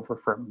Cleveland and over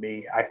for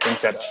me, I think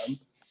that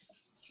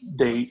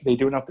they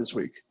do enough this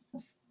week.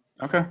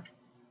 Okay.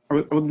 I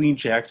would lean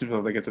Jacksonville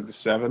if they get to the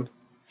 7.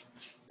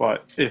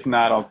 But if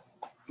not, I'll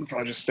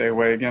probably just stay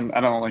away again.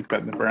 I don't like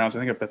betting the Browns. I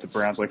think I bet the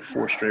Browns like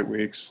 4 straight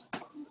weeks.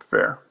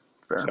 Fair.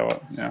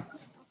 So, yeah.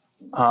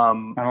 I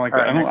don't like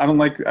that. I don't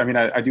like – I mean,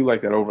 I do like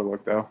that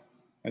overlook, though.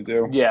 I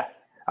do. Yeah.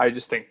 I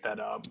just think that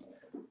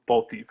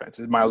both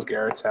defenses – Myles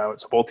Garrett's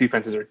out. So both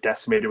defenses are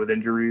decimated with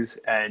injuries.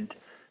 And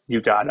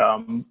you got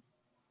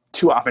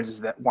 2 offenses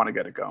that want to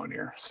get it going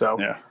here. So,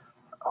 yeah.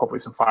 Hopefully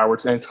some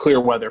fireworks. And it's clear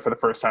weather for the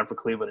first time for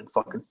Cleveland in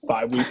fucking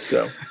 5 weeks.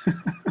 So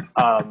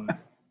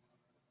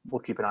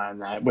we'll keep an eye on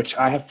that, which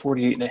I have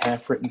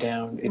 48.5 written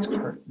down. It's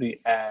currently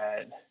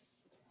at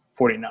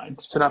 49.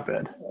 So not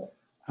bad.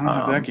 I don't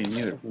have that game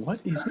either. What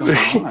is going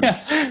on?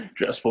 Yeah.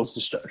 Just supposed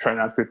to try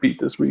not to get beat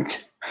this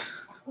week.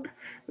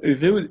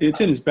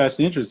 It's in his best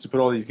interest to put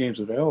all these games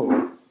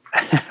available.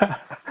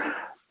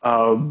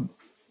 All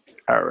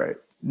right.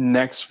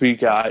 Next, we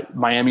got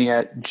Miami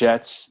at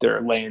Jets.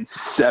 They're laying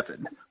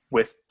 7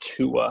 with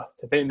Tua.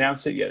 Did they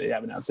announce it? Yeah, they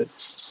have announced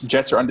it.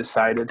 Jets are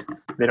undecided.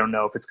 They don't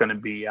know if it's going to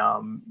be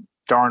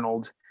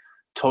Darnold.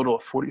 Total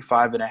of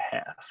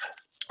 45.5.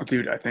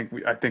 Dude, I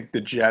think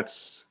the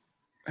Jets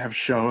have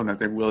shown that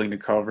they're willing to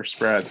cover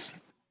spreads.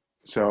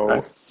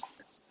 So,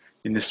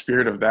 in the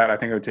spirit of that, I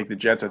think I would take the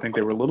Jets. I think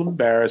they were a little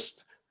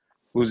embarrassed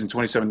losing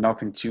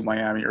 27-0 to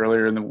Miami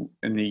earlier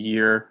in the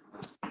year.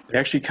 They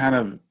actually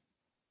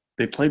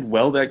they played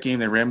well that game.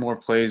 They ran more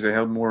plays. They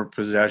held more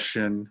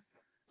possession,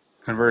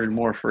 converted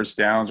more first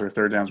downs or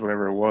third downs,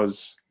 whatever it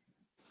was.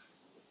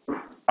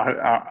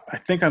 I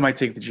think I might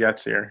take the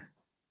Jets here,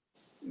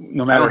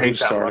 no matter who's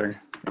starting.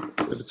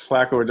 If it's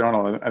Flacco or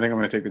Darnold, I think I'm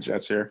going to take the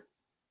Jets here.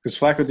 Because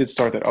Flacco did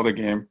start that other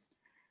game.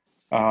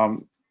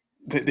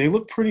 They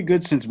look pretty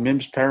good since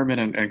Mims,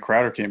 Perriman, and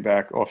Crowder came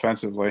back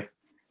offensively.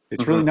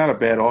 It's really not a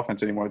bad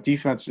offense anymore.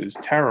 Defense is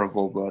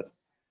terrible, but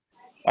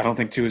I don't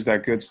think Tua is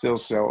that good still.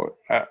 So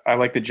I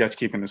like the Jets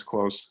keeping this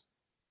close.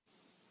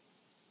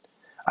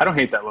 I don't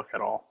hate that look at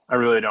all. I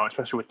really don't,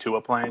 especially with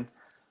Tua playing.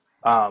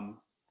 And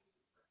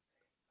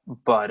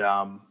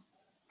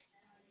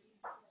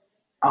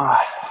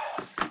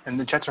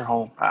the Jets are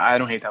home. I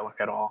don't hate that look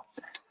at all.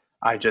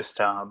 I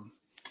just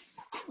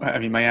I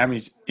mean,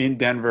 Miami's in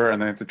Denver, and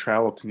they have to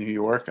travel up to New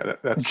York.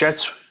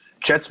 Jets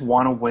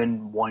want to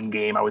win one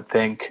game, I would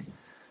think.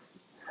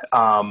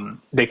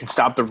 They can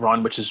stop the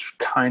run, which is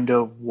kind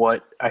of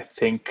what I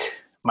think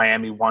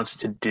Miami wants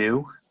to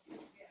do.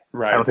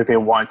 Right. I don't think they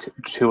want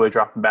Tua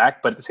dropping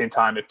back, but at the same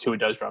time, if Tua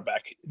does drop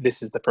back,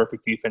 this is the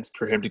perfect defense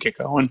for him to get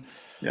going.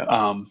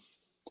 Yeah.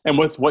 And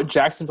with what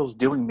Jacksonville's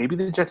doing, maybe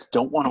the Jets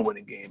don't want to win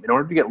a game. In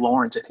order to get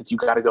Lawrence, I think you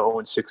got to go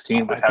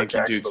 0-16 with how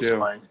Jacksonville's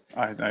playing.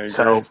 I agree.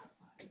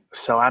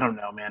 So I don't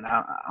know, man.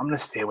 I'm going to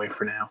stay away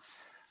for now.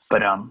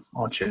 But I'll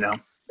let you know.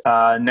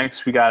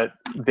 Next, we got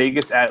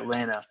Vegas at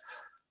Atlanta.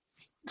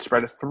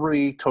 Spread of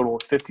 3, total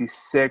of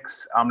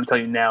 56. I'm going to tell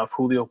you now, if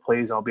Julio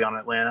plays, I'll be on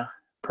Atlanta.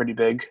 Pretty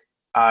big.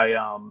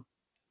 I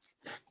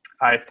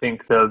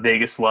think the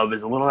Vegas love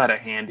is a little out of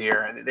hand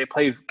here. They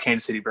play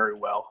Kansas City very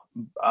well.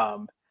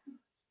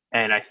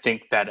 And I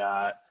think that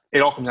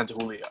it all comes down to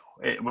Julio.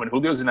 When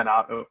Julio's in that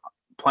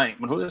playing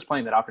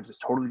that offense is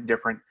totally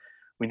different.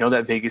 We know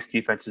that Vegas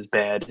defense is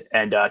bad,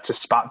 and to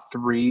spot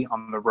 3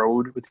 on the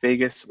road with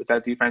Vegas with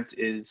that defense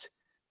is,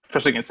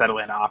 especially against that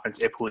Atlanta offense,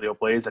 if Julio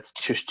plays, that's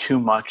just too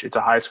much. It's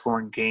a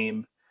high-scoring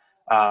game.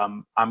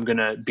 I'm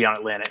gonna be on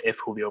Atlanta if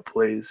Julio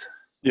plays.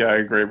 Yeah, I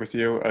agree with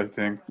you. I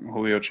think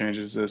Julio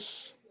changes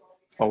this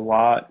a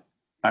lot.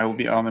 I will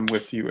be on them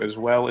with you as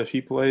well if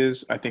he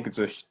plays. I think it's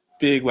a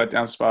big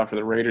letdown spot for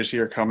the Raiders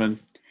here coming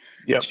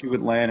to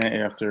Atlanta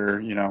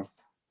after,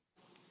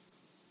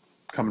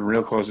 coming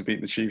real close to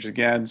beating the Chiefs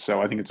again.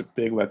 So I think it's a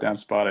big letdown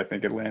spot. I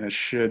think Atlanta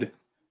should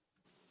 –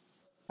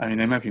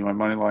 they might be my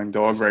money line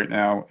dog right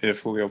now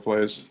if Julio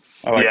plays.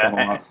 I like them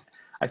a lot.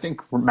 I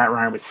think Matt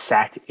Ryan was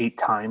sacked 8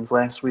 times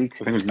last week.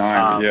 I think it was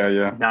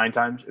 9. 9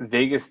 times.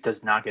 Vegas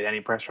does not get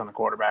any pressure on the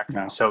quarterback,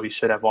 so he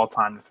should have all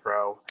time to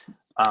throw.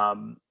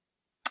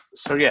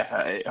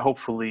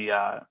 Hopefully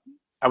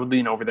I would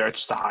lean over there at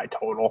just a high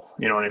total.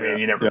 You know what I mean?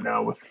 You never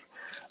know with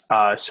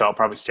so I'll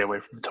probably stay away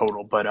from the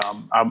total. But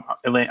I'm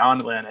on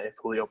Atlanta if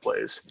Julio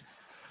plays.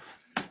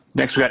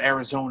 Next, we got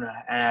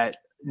Arizona at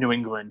New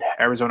England.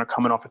 Arizona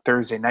coming off a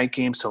Thursday night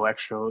game, so a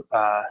few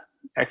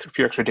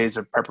extra days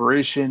of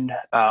preparation,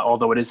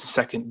 although it is the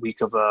second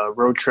week of a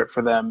road trip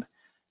for them.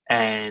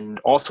 And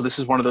also, this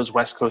is one of those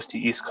West Coast to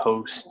East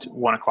Coast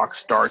 1 o'clock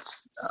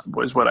starts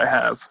was what I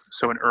have,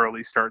 so an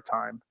early start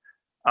time.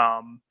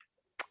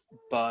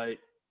 But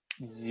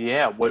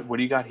yeah, what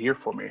do you got here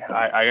for me?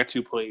 I got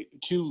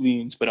two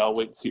leans, but I'll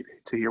wait to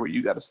hear what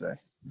you got to say.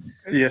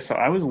 Yeah, so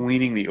I was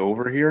leaning the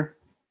over here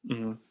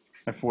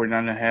at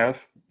 49.5.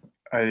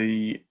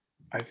 I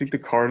think the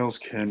Cardinals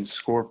can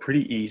score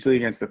pretty easily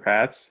against the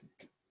Pats.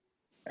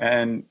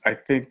 And I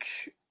think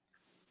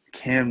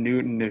Cam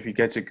Newton, if he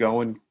gets it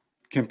going,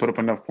 can put up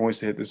enough points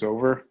to hit this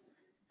over.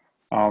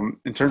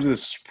 In terms of the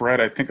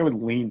spread, I think I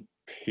would lean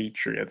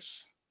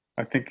Patriots.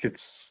 I think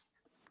it's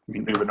a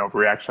bit of an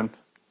overreaction.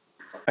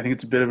 I think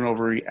it's a bit of an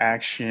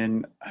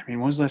overreaction.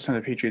 When was the last time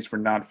the Patriots were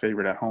not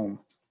favored at home?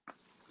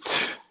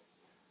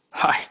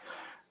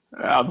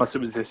 Unless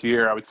it was this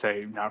year, I would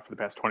say not for the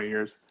past 20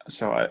 years.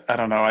 So I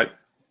don't know.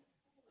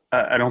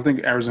 I don't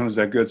think Arizona's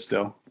that good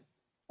still.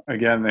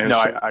 Again,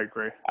 I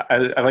agree.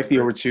 I like the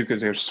over 2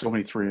 because they have so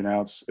many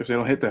 3-and-outs. If they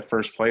don't hit that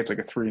first play, it's like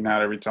a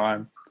 3-and-out every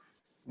time.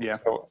 Yeah.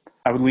 So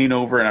I would lean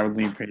over and I would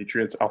lean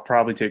Patriots. I'll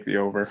probably take the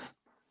over.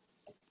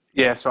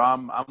 Yeah, so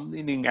I'm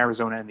leaning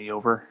Arizona in the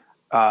over.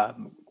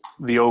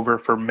 The over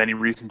for many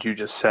reasons you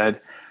just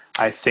said.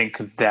 I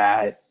think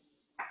that,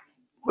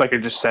 like I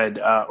just said,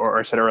 or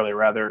I said earlier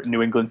rather,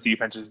 New England's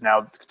defense is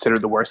now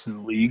considered the worst in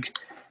the league.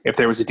 If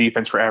there was a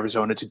defense for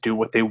Arizona to do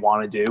what they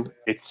want to do,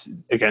 it's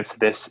against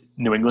this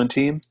New England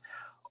team.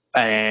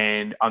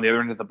 And on the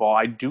other end of the ball,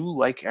 I do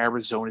like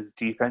Arizona's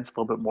defense a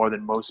little bit more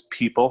than most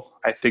people.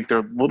 I think they're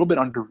a little bit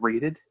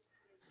underrated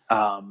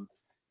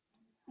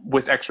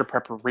with extra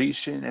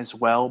preparation as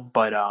well.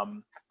 But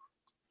I'm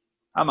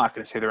not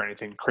going to say they're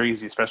anything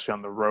crazy, especially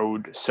on the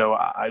road. So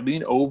I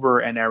lean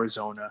over and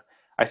Arizona.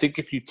 I think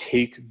if you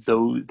take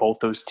both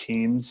those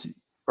teams,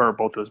 or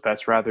both those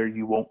bets rather,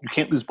 you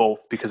can't lose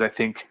both, because I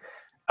think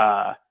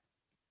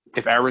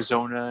if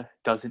Arizona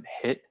doesn't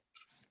hit,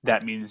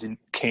 that means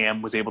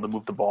Cam was able to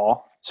move the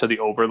ball, so the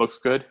over looks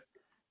good.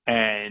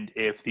 And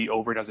if the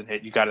over doesn't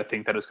hit, you got to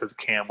think that it's because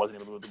Cam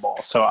wasn't able to move the ball.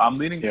 So I'm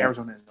leaning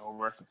Arizona in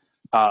over.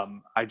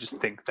 I just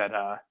think that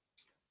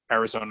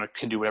Arizona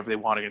can do whatever they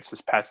want against this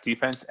Pats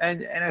defense,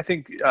 and I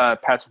think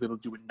Pats will be able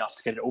to do enough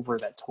to get it over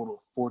that total of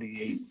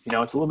 48. It's a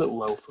little bit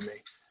low for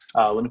me.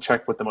 Let me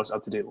check what the most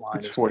up-to-date line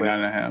is.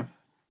 49.5.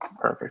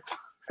 Perfect.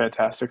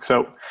 Fantastic.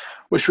 So,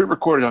 wish we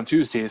recorded on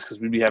Tuesdays because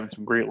we'd be having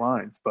some great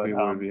lines. But we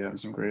would be having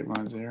some great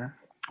lines there.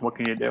 What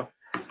can you do?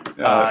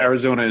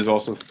 Arizona is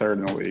also third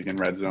in the league in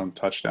red zone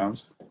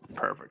touchdowns.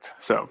 Perfect.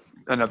 So,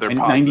 another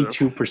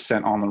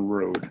 92% on the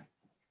road.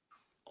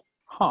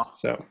 Huh.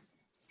 So,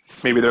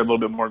 maybe they're a little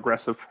bit more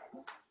aggressive.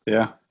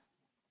 Yeah.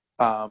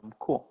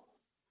 Cool.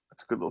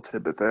 That's a good little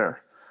tidbit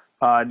there.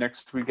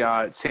 Next, we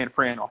got San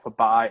Fran off a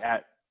bye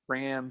at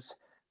Rams.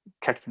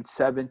 Catching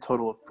 7,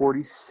 total of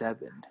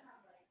 47.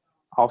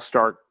 I'll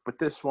start with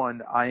this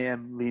one. I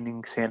am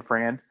leaning San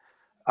Fran.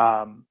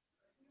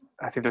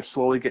 I think they're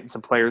slowly getting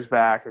some players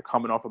back. They're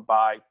coming off a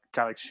bye.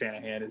 Guy like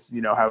Shanahan is,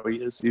 how he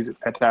is. He's a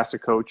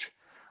fantastic coach.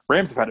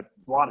 Rams have had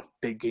a lot of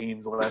big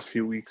games the last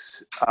few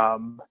weeks.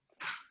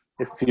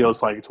 It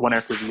feels like it's one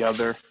after the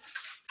other.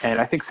 And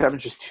I think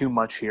 7's just too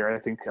much here. I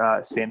think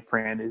San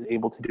Fran is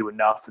able to do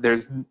enough.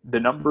 The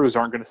numbers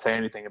aren't going to say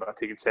anything about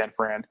taking San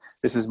Fran.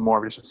 This is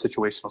more of just a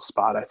situational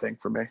spot, I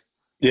think, for me.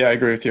 Yeah, I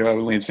agree with you. I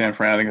would lean San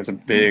Fran. I think it's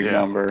a big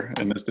number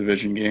in this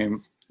division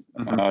game.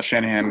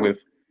 Shanahan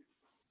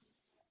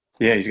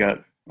he's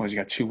got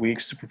 2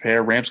 weeks to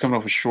prepare. Rams coming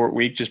off a short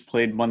week, just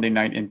played Monday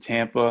night in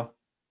Tampa.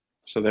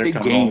 So they're big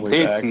coming all the games. way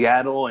They had back.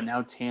 Seattle and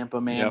now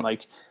Tampa, man. Yep.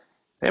 Like,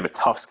 they have a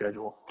tough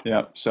schedule.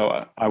 Yeah,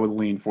 so I would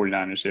lean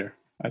 49ers here.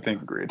 I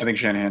think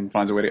Shanahan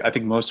finds a way to – I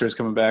think Mostert is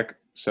coming back,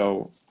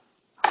 so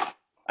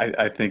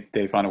I think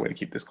they find a way to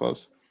keep this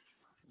close.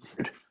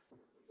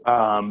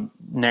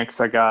 Next,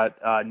 I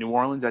got New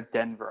Orleans at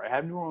Denver. I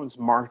have New Orleans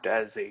marked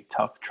as a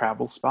tough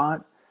travel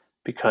spot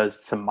because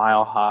it's a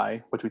mile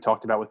high, which we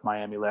talked about with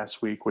Miami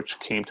last week, which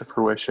came to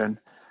fruition.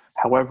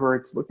 However,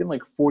 it's looking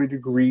like 40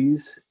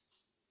 degrees,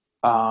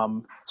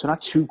 so not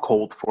too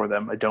cold for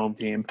them, a dome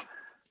team,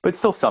 but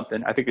still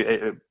something. I think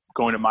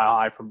going a mile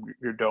high from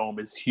your dome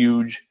is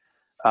huge.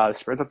 The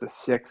spread's up to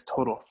 6,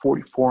 total of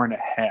 44.5.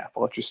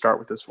 I'll let you start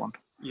with this one.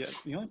 Yeah,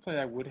 the only play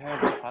I would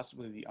have is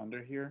possibly the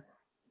under here.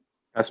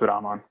 That's what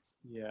I'm on.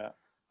 Yeah.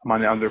 I'm on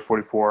the under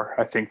 44.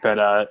 I think that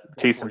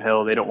Taysom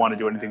Hill, they don't want to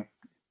do anything.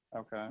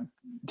 Okay.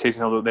 Taysom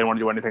Hill, they don't want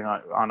to do anything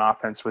on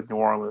offense with New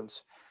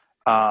Orleans.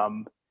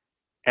 And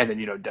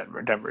then,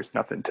 Denver's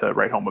nothing to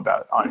write home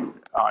about on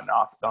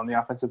the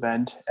offensive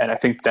end. And I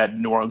think that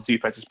New Orleans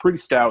defense is pretty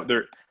stout.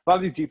 A lot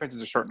of these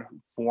defenses are starting to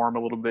form a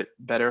little bit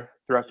better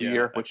throughout the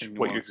year, which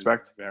what you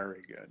expect.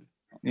 Very good.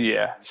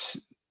 Yeah.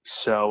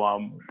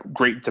 So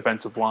great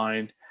defensive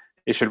line.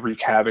 It should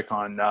wreak havoc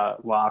on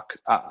Locke.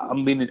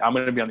 I'm going to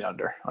be on the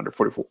under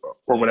 44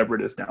 or whatever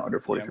it is now,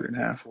 under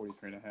 43.5.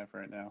 43.5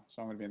 right now.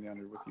 So I'm going to be on the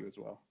under with you as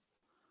well.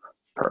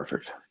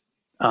 Perfect.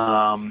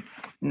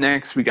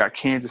 Next, we got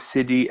Kansas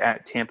City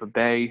at Tampa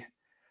Bay.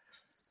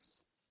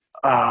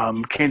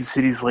 Kansas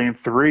City's laying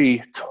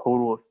 3,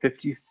 total of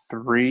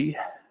 53.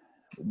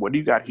 What do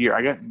you got here?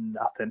 I got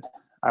nothing.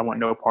 I want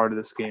no part of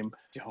this game.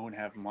 Don't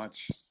have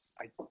much.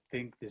 I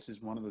think this is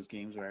one of those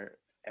games where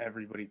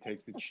everybody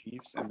takes the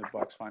Chiefs and the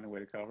Bucs find a way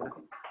to cover.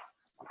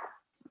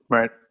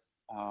 Right.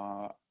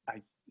 I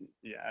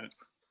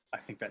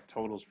think that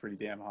total is pretty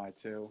damn high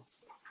too.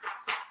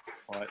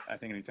 But I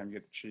think anytime you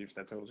get the Chiefs,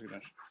 that total's going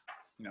to,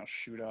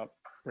 shoot up.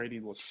 Brady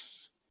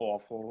looks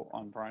awful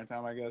on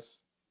primetime, I guess.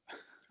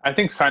 I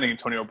think signing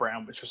Antonio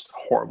Brown was just a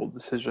horrible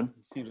decision.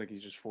 It seems like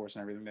he's just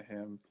forcing everything to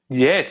him.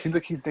 Yeah, it seems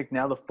like he's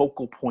now the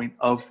focal point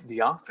of the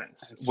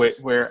offense,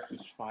 where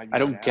I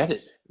don't get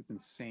it. It's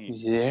insane.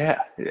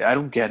 Yeah, I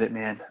don't get it,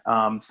 man.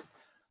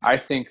 I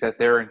think that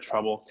they're in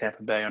trouble,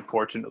 Tampa Bay,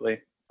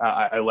 unfortunately.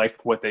 I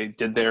like what they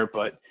did there,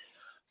 but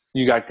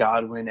you got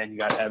Godwin and you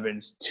got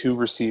Evans, 2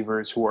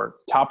 receivers who are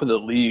top of the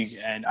league,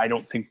 and I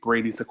don't think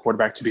Brady's the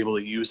quarterback to be able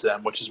to use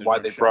them, which is why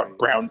they brought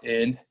Brown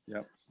in.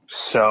 Yep.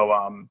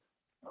 So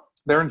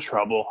they're in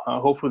trouble.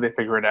 Hopefully they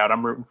figure it out.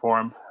 I'm rooting for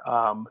them.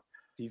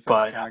 Defense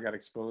but kind of got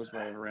exposed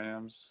by the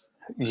Rams.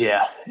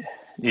 Yeah.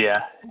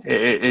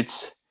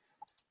 It's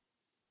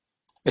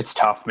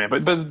tough, man.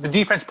 But the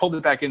defense pulled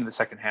it back into the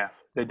second half.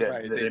 They did.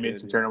 Right, they made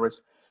some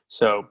turnovers.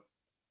 So,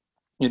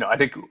 I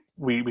think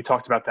we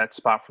talked about that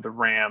spot for the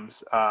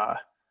Rams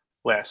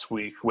last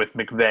week with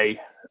McVay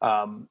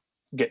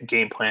getting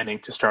game planning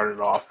to start it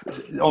off.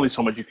 Only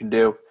so much you can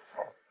do.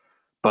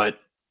 But,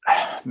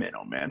 man,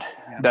 oh, man.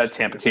 That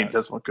Tampa team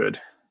doesn't look good.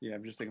 Yeah,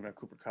 I'm just thinking about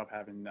Cooper Kupp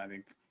having, I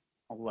think,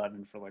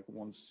 11 for like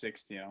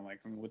 160. I'm like,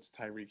 what's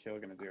Tyreek Hill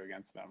going to do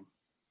against them?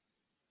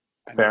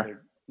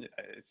 Fair. They're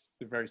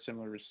very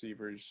similar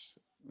receivers,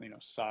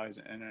 size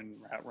and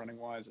route running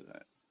wise.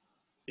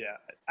 Yeah,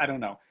 I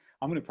don't know.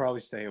 I'm going to probably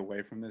stay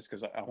away from this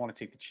because I want to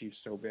take the Chiefs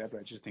so bad, but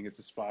I just think it's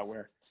a spot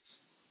where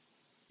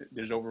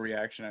there's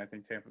overreaction. And I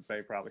think Tampa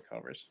Bay probably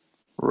covers.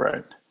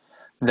 Right.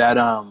 That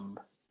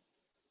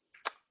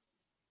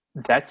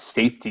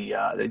safety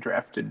they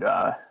drafted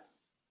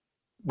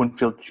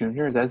Winfield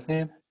Jr. Is that his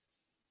name?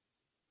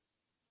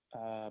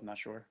 I'm not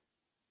sure.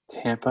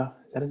 Tampa.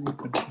 Is that his name?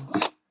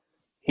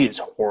 He is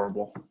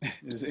horrible.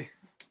 Is he?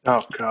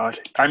 Oh God!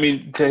 I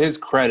mean, to his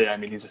credit,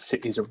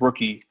 he's a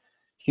rookie.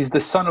 He's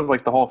the son of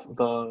like the Hall of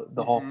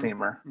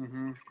Famer.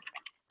 Mm-hmm.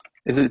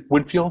 Is it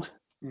Winfield?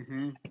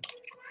 Mm-hmm.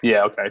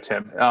 Yeah. Okay, it's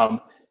him.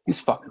 He's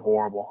fucking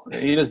horrible.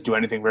 He doesn't do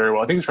anything very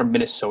well. I think he's from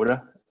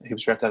Minnesota. He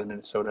was drafted out of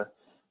Minnesota.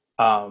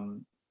 To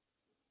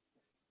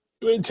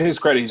his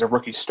credit, he's a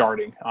rookie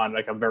starting on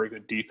like a very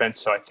good defense.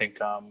 So I think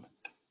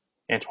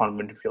Antoine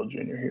Winfield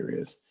Jr. Here he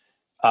is.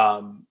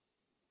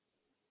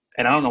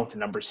 And I don't know what the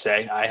numbers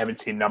say. I haven't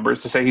seen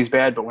numbers to say he's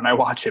bad, but when I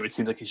watch him, it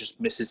seems like he just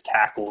misses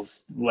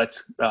tackles,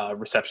 lets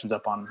receptions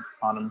up on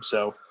him.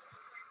 So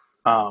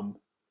not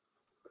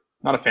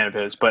a fan of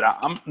his, but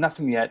I'm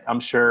nothing yet. I'm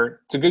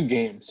sure it's a good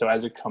game. So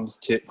as it comes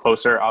to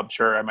closer, I'm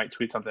sure I might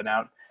tweet something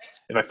out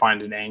if I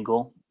find an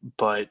angle.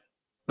 But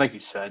like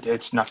you said,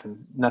 it's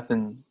nothing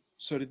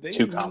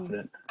too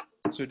confident.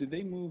 So did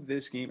they move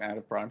this game out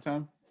of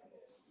primetime?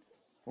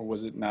 Or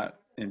was it not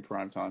in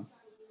primetime?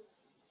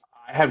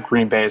 I have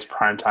Green Bay as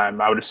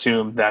primetime. I would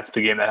assume that's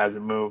the game that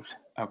hasn't moved.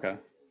 Okay.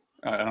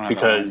 I don't have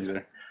because that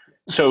either.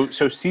 so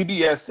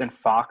CBS and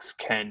Fox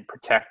can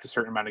protect a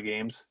certain amount of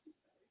games.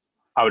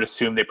 I would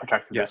assume they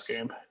protected this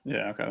game.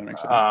 Yeah, okay, that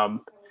makes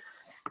sense.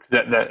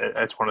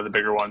 That's one of the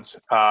bigger ones.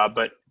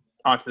 But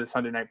onto the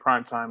Sunday night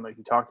primetime, like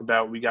you talked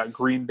about, we got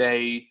Green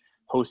Bay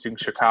hosting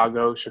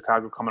Chicago.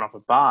 Chicago coming off a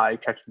bye,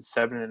 catching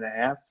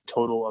 7.5,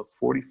 total of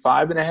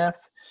 45.5.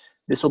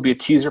 This will be a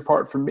teaser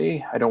part for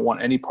me. I don't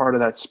want any part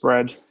of that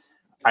spread.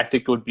 I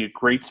think it would be a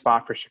great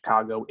spot for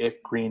Chicago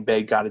if Green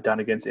Bay got it done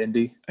against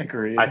Indy.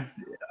 Agreed.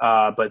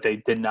 But they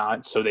did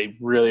not, so they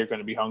really are going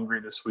to be hungry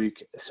this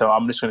week. So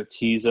I'm just going to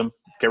tease them,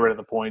 get rid of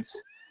the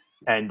points,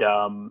 and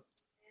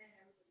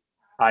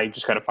I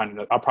just got to find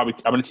it. I'm going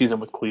to tease them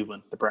with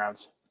Cleveland, the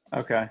Browns.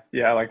 Okay.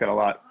 Yeah, I like that a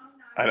lot.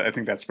 I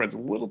think that spread's a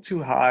little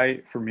too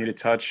high for me to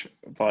touch,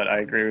 but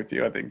I agree with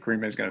you. I think Green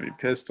Bay's going to be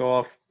pissed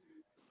off.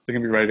 They're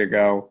going to be ready to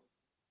go.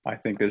 I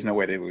think there's no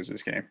way they lose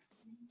this game.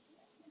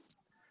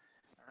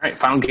 All right,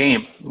 final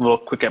game. A little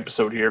quick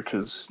episode here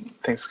because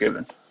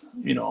Thanksgiving,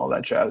 all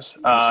that jazz.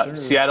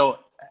 Seattle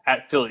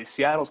at Philly.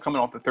 Seattle's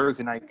coming off the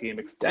Thursday night game.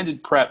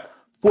 Extended prep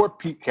for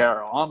Pete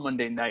Carroll on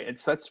Monday night.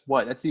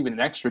 That's even an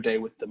extra day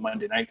with the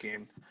Monday night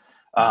game.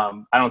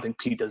 I don't think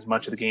Pete does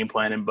much of the game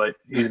planning, but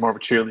he's more of a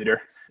cheerleader.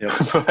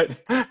 Yep.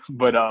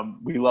 but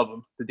we love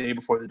him the day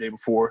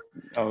before.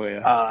 Oh,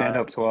 yeah. Stand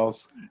up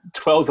 12s.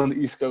 12s on the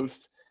East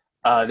Coast.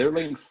 They're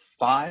laying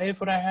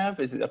 5, what I have.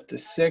 Is it up to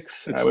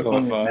 6? It's I would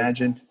only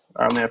imagine.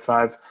 I only have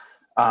 5.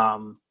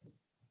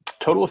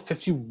 Total of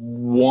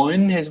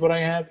 51 is what I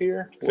have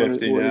here.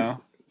 50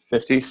 now.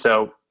 50.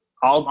 So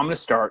I'm going to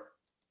start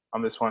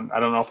on this one. I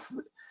don't know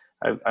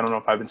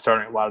if I've been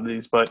starting a lot of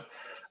these, but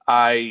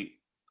I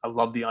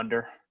love the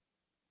under.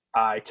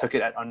 I took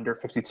it at under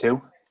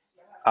 52.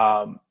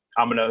 I'm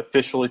going to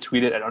officially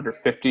tweet it at under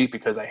 50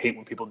 because I hate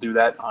when people do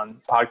that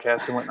on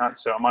podcasts and whatnot.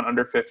 So I'm on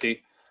under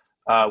 50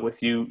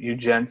 with you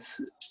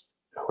gents,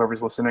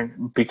 whoever's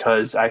listening,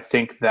 because I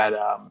think that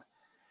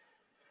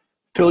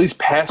Philly's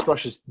pass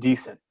rush is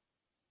decent.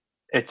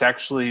 It's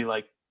actually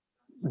like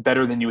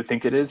better than you would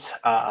think it is.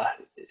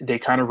 They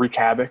kind of wreak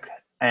havoc,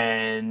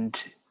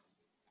 and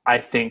I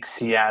think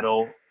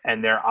Seattle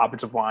and their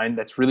offensive line,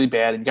 that's really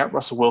bad. And you got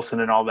Russell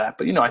Wilson and all that.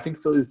 But, I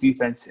think Philly's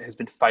defense has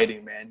been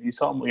fighting, man. You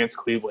saw them against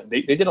Cleveland.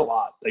 They did a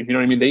lot. Like, you know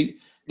what I mean? They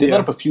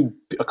let up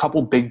a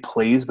couple big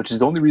plays, which is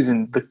the only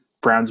reason the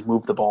Browns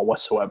moved the ball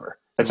whatsoever.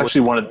 That's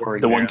actually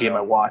one game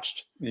I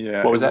watched.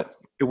 Yeah. What was that?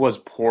 It was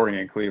pouring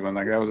in Cleveland.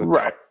 Like, that was a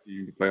tough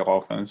team to play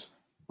offense.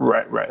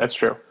 Right. That's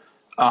true.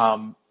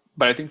 But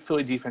I think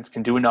Philly defense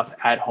can do enough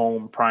at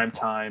home, prime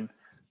time.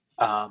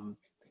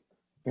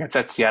 Against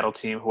that Seattle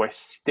team, who I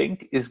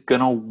think is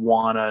going to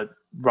want to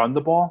run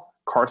the ball.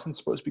 Carson's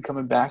supposed to be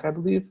coming back, I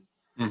believe.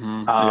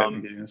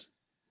 Mm-hmm.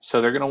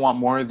 So they're going to want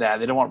more of that.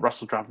 They don't want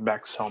Russell dropping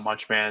back so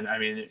much, man. I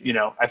mean,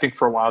 I think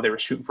for a while they were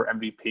shooting for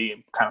MVP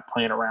and kind of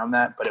playing around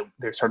that, but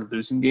they started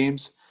losing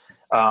games.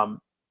 They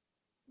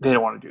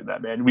don't want to do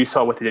that, man. We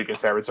saw what they did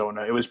against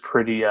Arizona. It was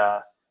pretty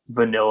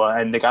vanilla,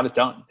 and they got it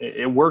done.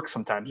 It works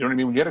sometimes. You know what I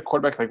mean? When you get a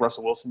quarterback like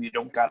Russell Wilson, you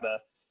don't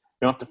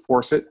have to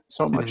force it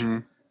so much. Mm-hmm.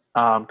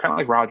 Kind of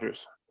like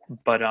Rodgers.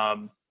 But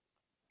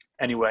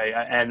anyway,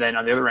 and then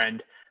on the other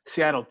end,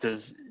 Seattle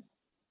does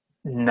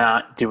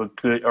not do a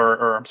good –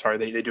 or I'm sorry,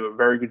 they do a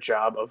very good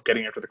job of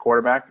getting after the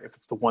quarterback if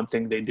it's the one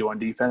thing they do on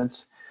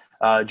defense.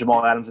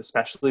 Jamal Adams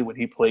especially, when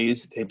he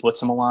plays, they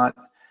blitz him a lot.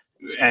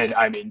 And,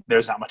 I mean,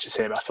 there's not much to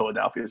say about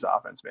Philadelphia's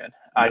offense, man.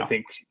 No. I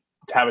think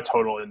to have a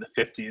total in the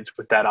 50s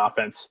with that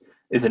offense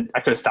I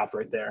could have stopped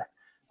right there.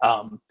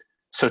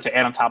 So to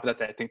add on top of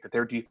that, I think that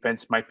their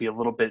defense might be a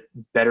little bit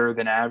better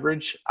than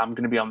average. I'm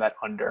going to be on that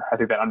under. I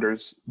think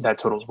that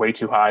total is way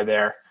too high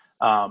there.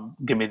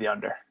 Give me the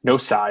under. No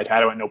side. I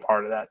don't want no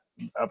part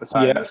of a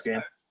side in this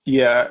game.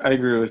 Yeah, I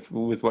agree with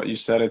what you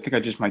said. I think I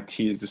just might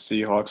tease the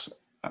Seahawks.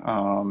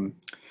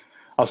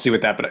 I'll see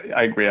with that, but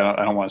I agree.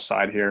 I don't want a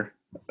side here.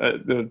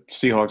 The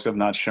Seahawks have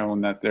not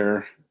shown that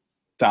they're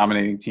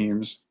dominating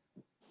teams.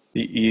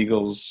 The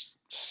Eagles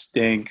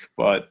stink,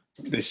 but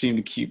they seem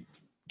to keep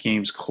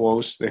games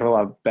close. They had a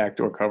lot of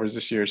backdoor covers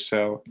this year,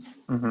 so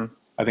I think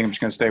I'm just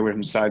going to stay away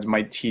from sides.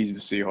 Might tease the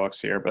Seahawks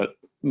here, but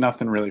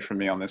nothing really for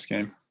me on this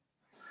game.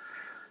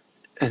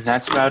 And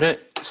that's about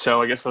it.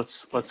 So I guess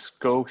let's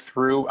go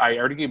through. I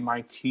already gave my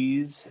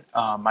tease.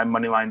 My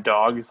money line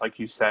dog is like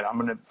you said. I'm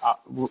gonna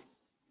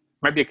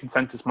might be a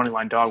consensus money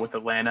line dog with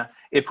Atlanta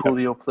if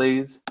Julio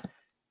plays.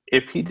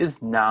 If he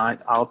does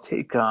not, I'll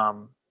take.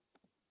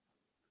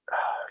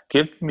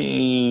 Give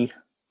me.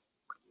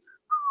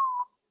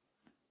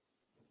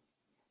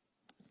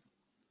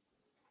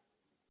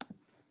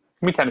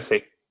 Give me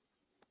Tennessee.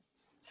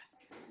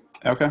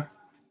 Okay.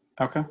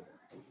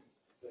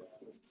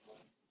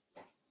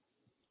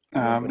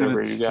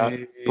 Whatever you got.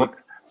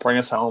 Bring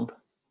us home.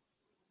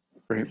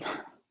 Great.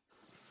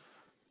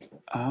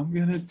 I'm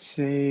going to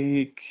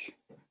take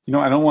 –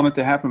 I don't want it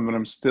to happen, but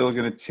I'm still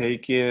going to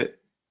take it.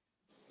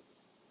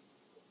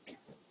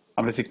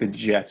 I'm going to take the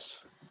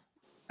Jets.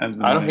 I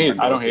don't hate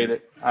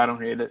it.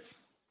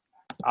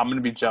 I'm going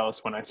to be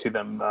jealous when I see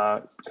them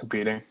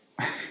competing.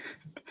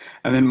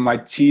 And then my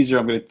teaser,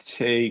 I'm going to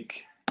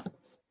take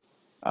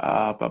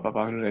what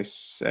did I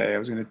say? I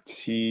was going to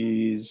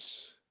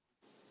tease,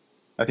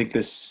 I think the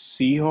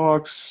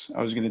Seahawks.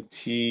 I was going to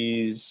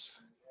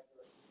tease,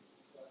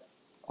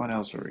 what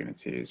else were we going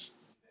to tease?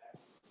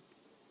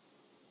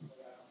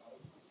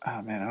 Oh,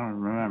 man, I don't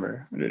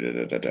remember.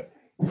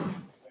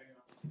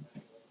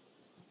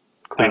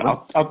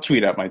 I'll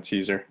tweet out my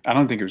teaser. I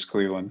don't think it was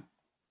Cleveland.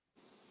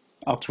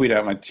 I'll tweet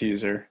out my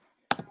teaser.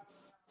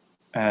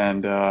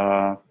 And,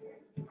 yeah,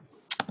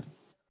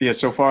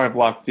 so far I've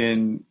locked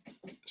in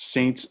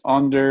Saints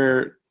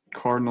under,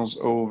 Cardinals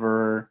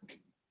over,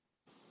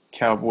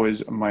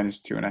 Cowboys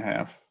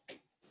 -2.5.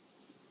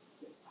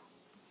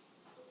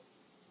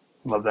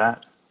 Love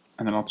that.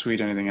 And then I'll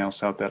tweet anything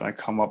else out that I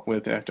come up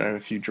with after I have a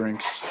few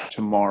drinks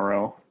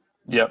tomorrow.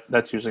 Yep,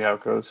 that's usually how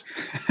it goes.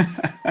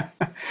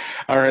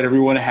 All right,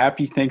 everyone.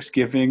 Happy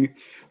Thanksgiving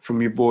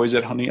from your boys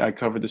at Honey I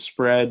Cover the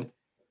Spread.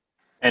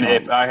 And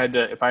if I had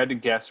to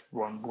guess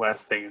one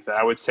last thing, is that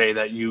I would say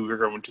that you are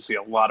going to see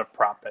a lot of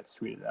prop bets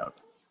tweeted out.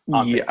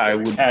 Yeah, I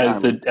would.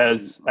 As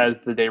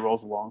the day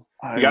rolls along,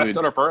 you got to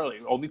start up early.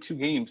 Only 2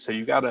 games, so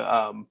you got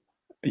to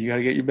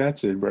get your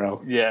bets in,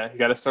 bro. Yeah, you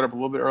got to start up a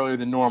little bit earlier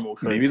than normal.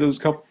 Maybe those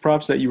couple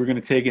props that you were going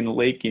to take in the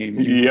late game.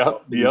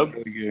 Yep.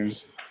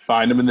 Games.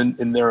 Find them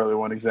in the early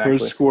one, exactly.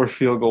 First score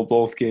field goal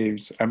both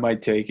games. I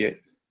might take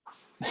it.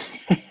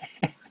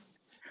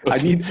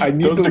 Listen, I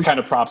need those are the kind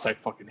of props I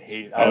fucking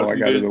hate. Oh my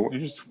god, you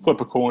just flip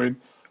a coin.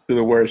 They're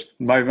the worst.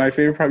 My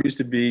favorite prop used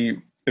to be,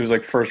 it was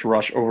like first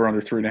rush over under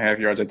 3.5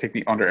 yards. I take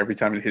the under every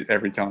time and hit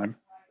every time.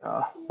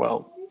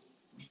 Well,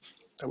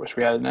 I wish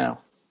we had it now.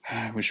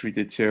 I wish we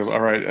did too. All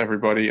right,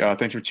 everybody.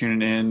 Thanks for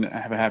tuning in.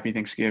 Have a happy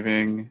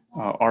Thanksgiving.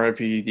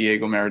 R.I.P.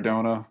 Diego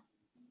Maradona.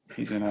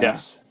 He's in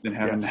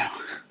heaven now.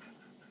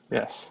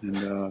 Yes.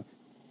 And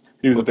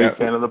he was a big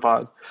fan of the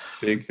pod.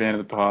 Big fan of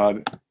the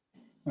pod.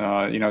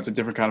 It's a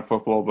different kind of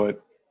football,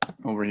 but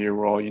over here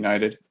we're all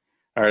united.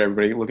 All right,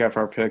 everybody. Look out for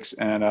our picks,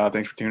 and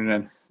thanks for tuning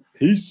in.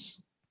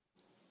 Peace.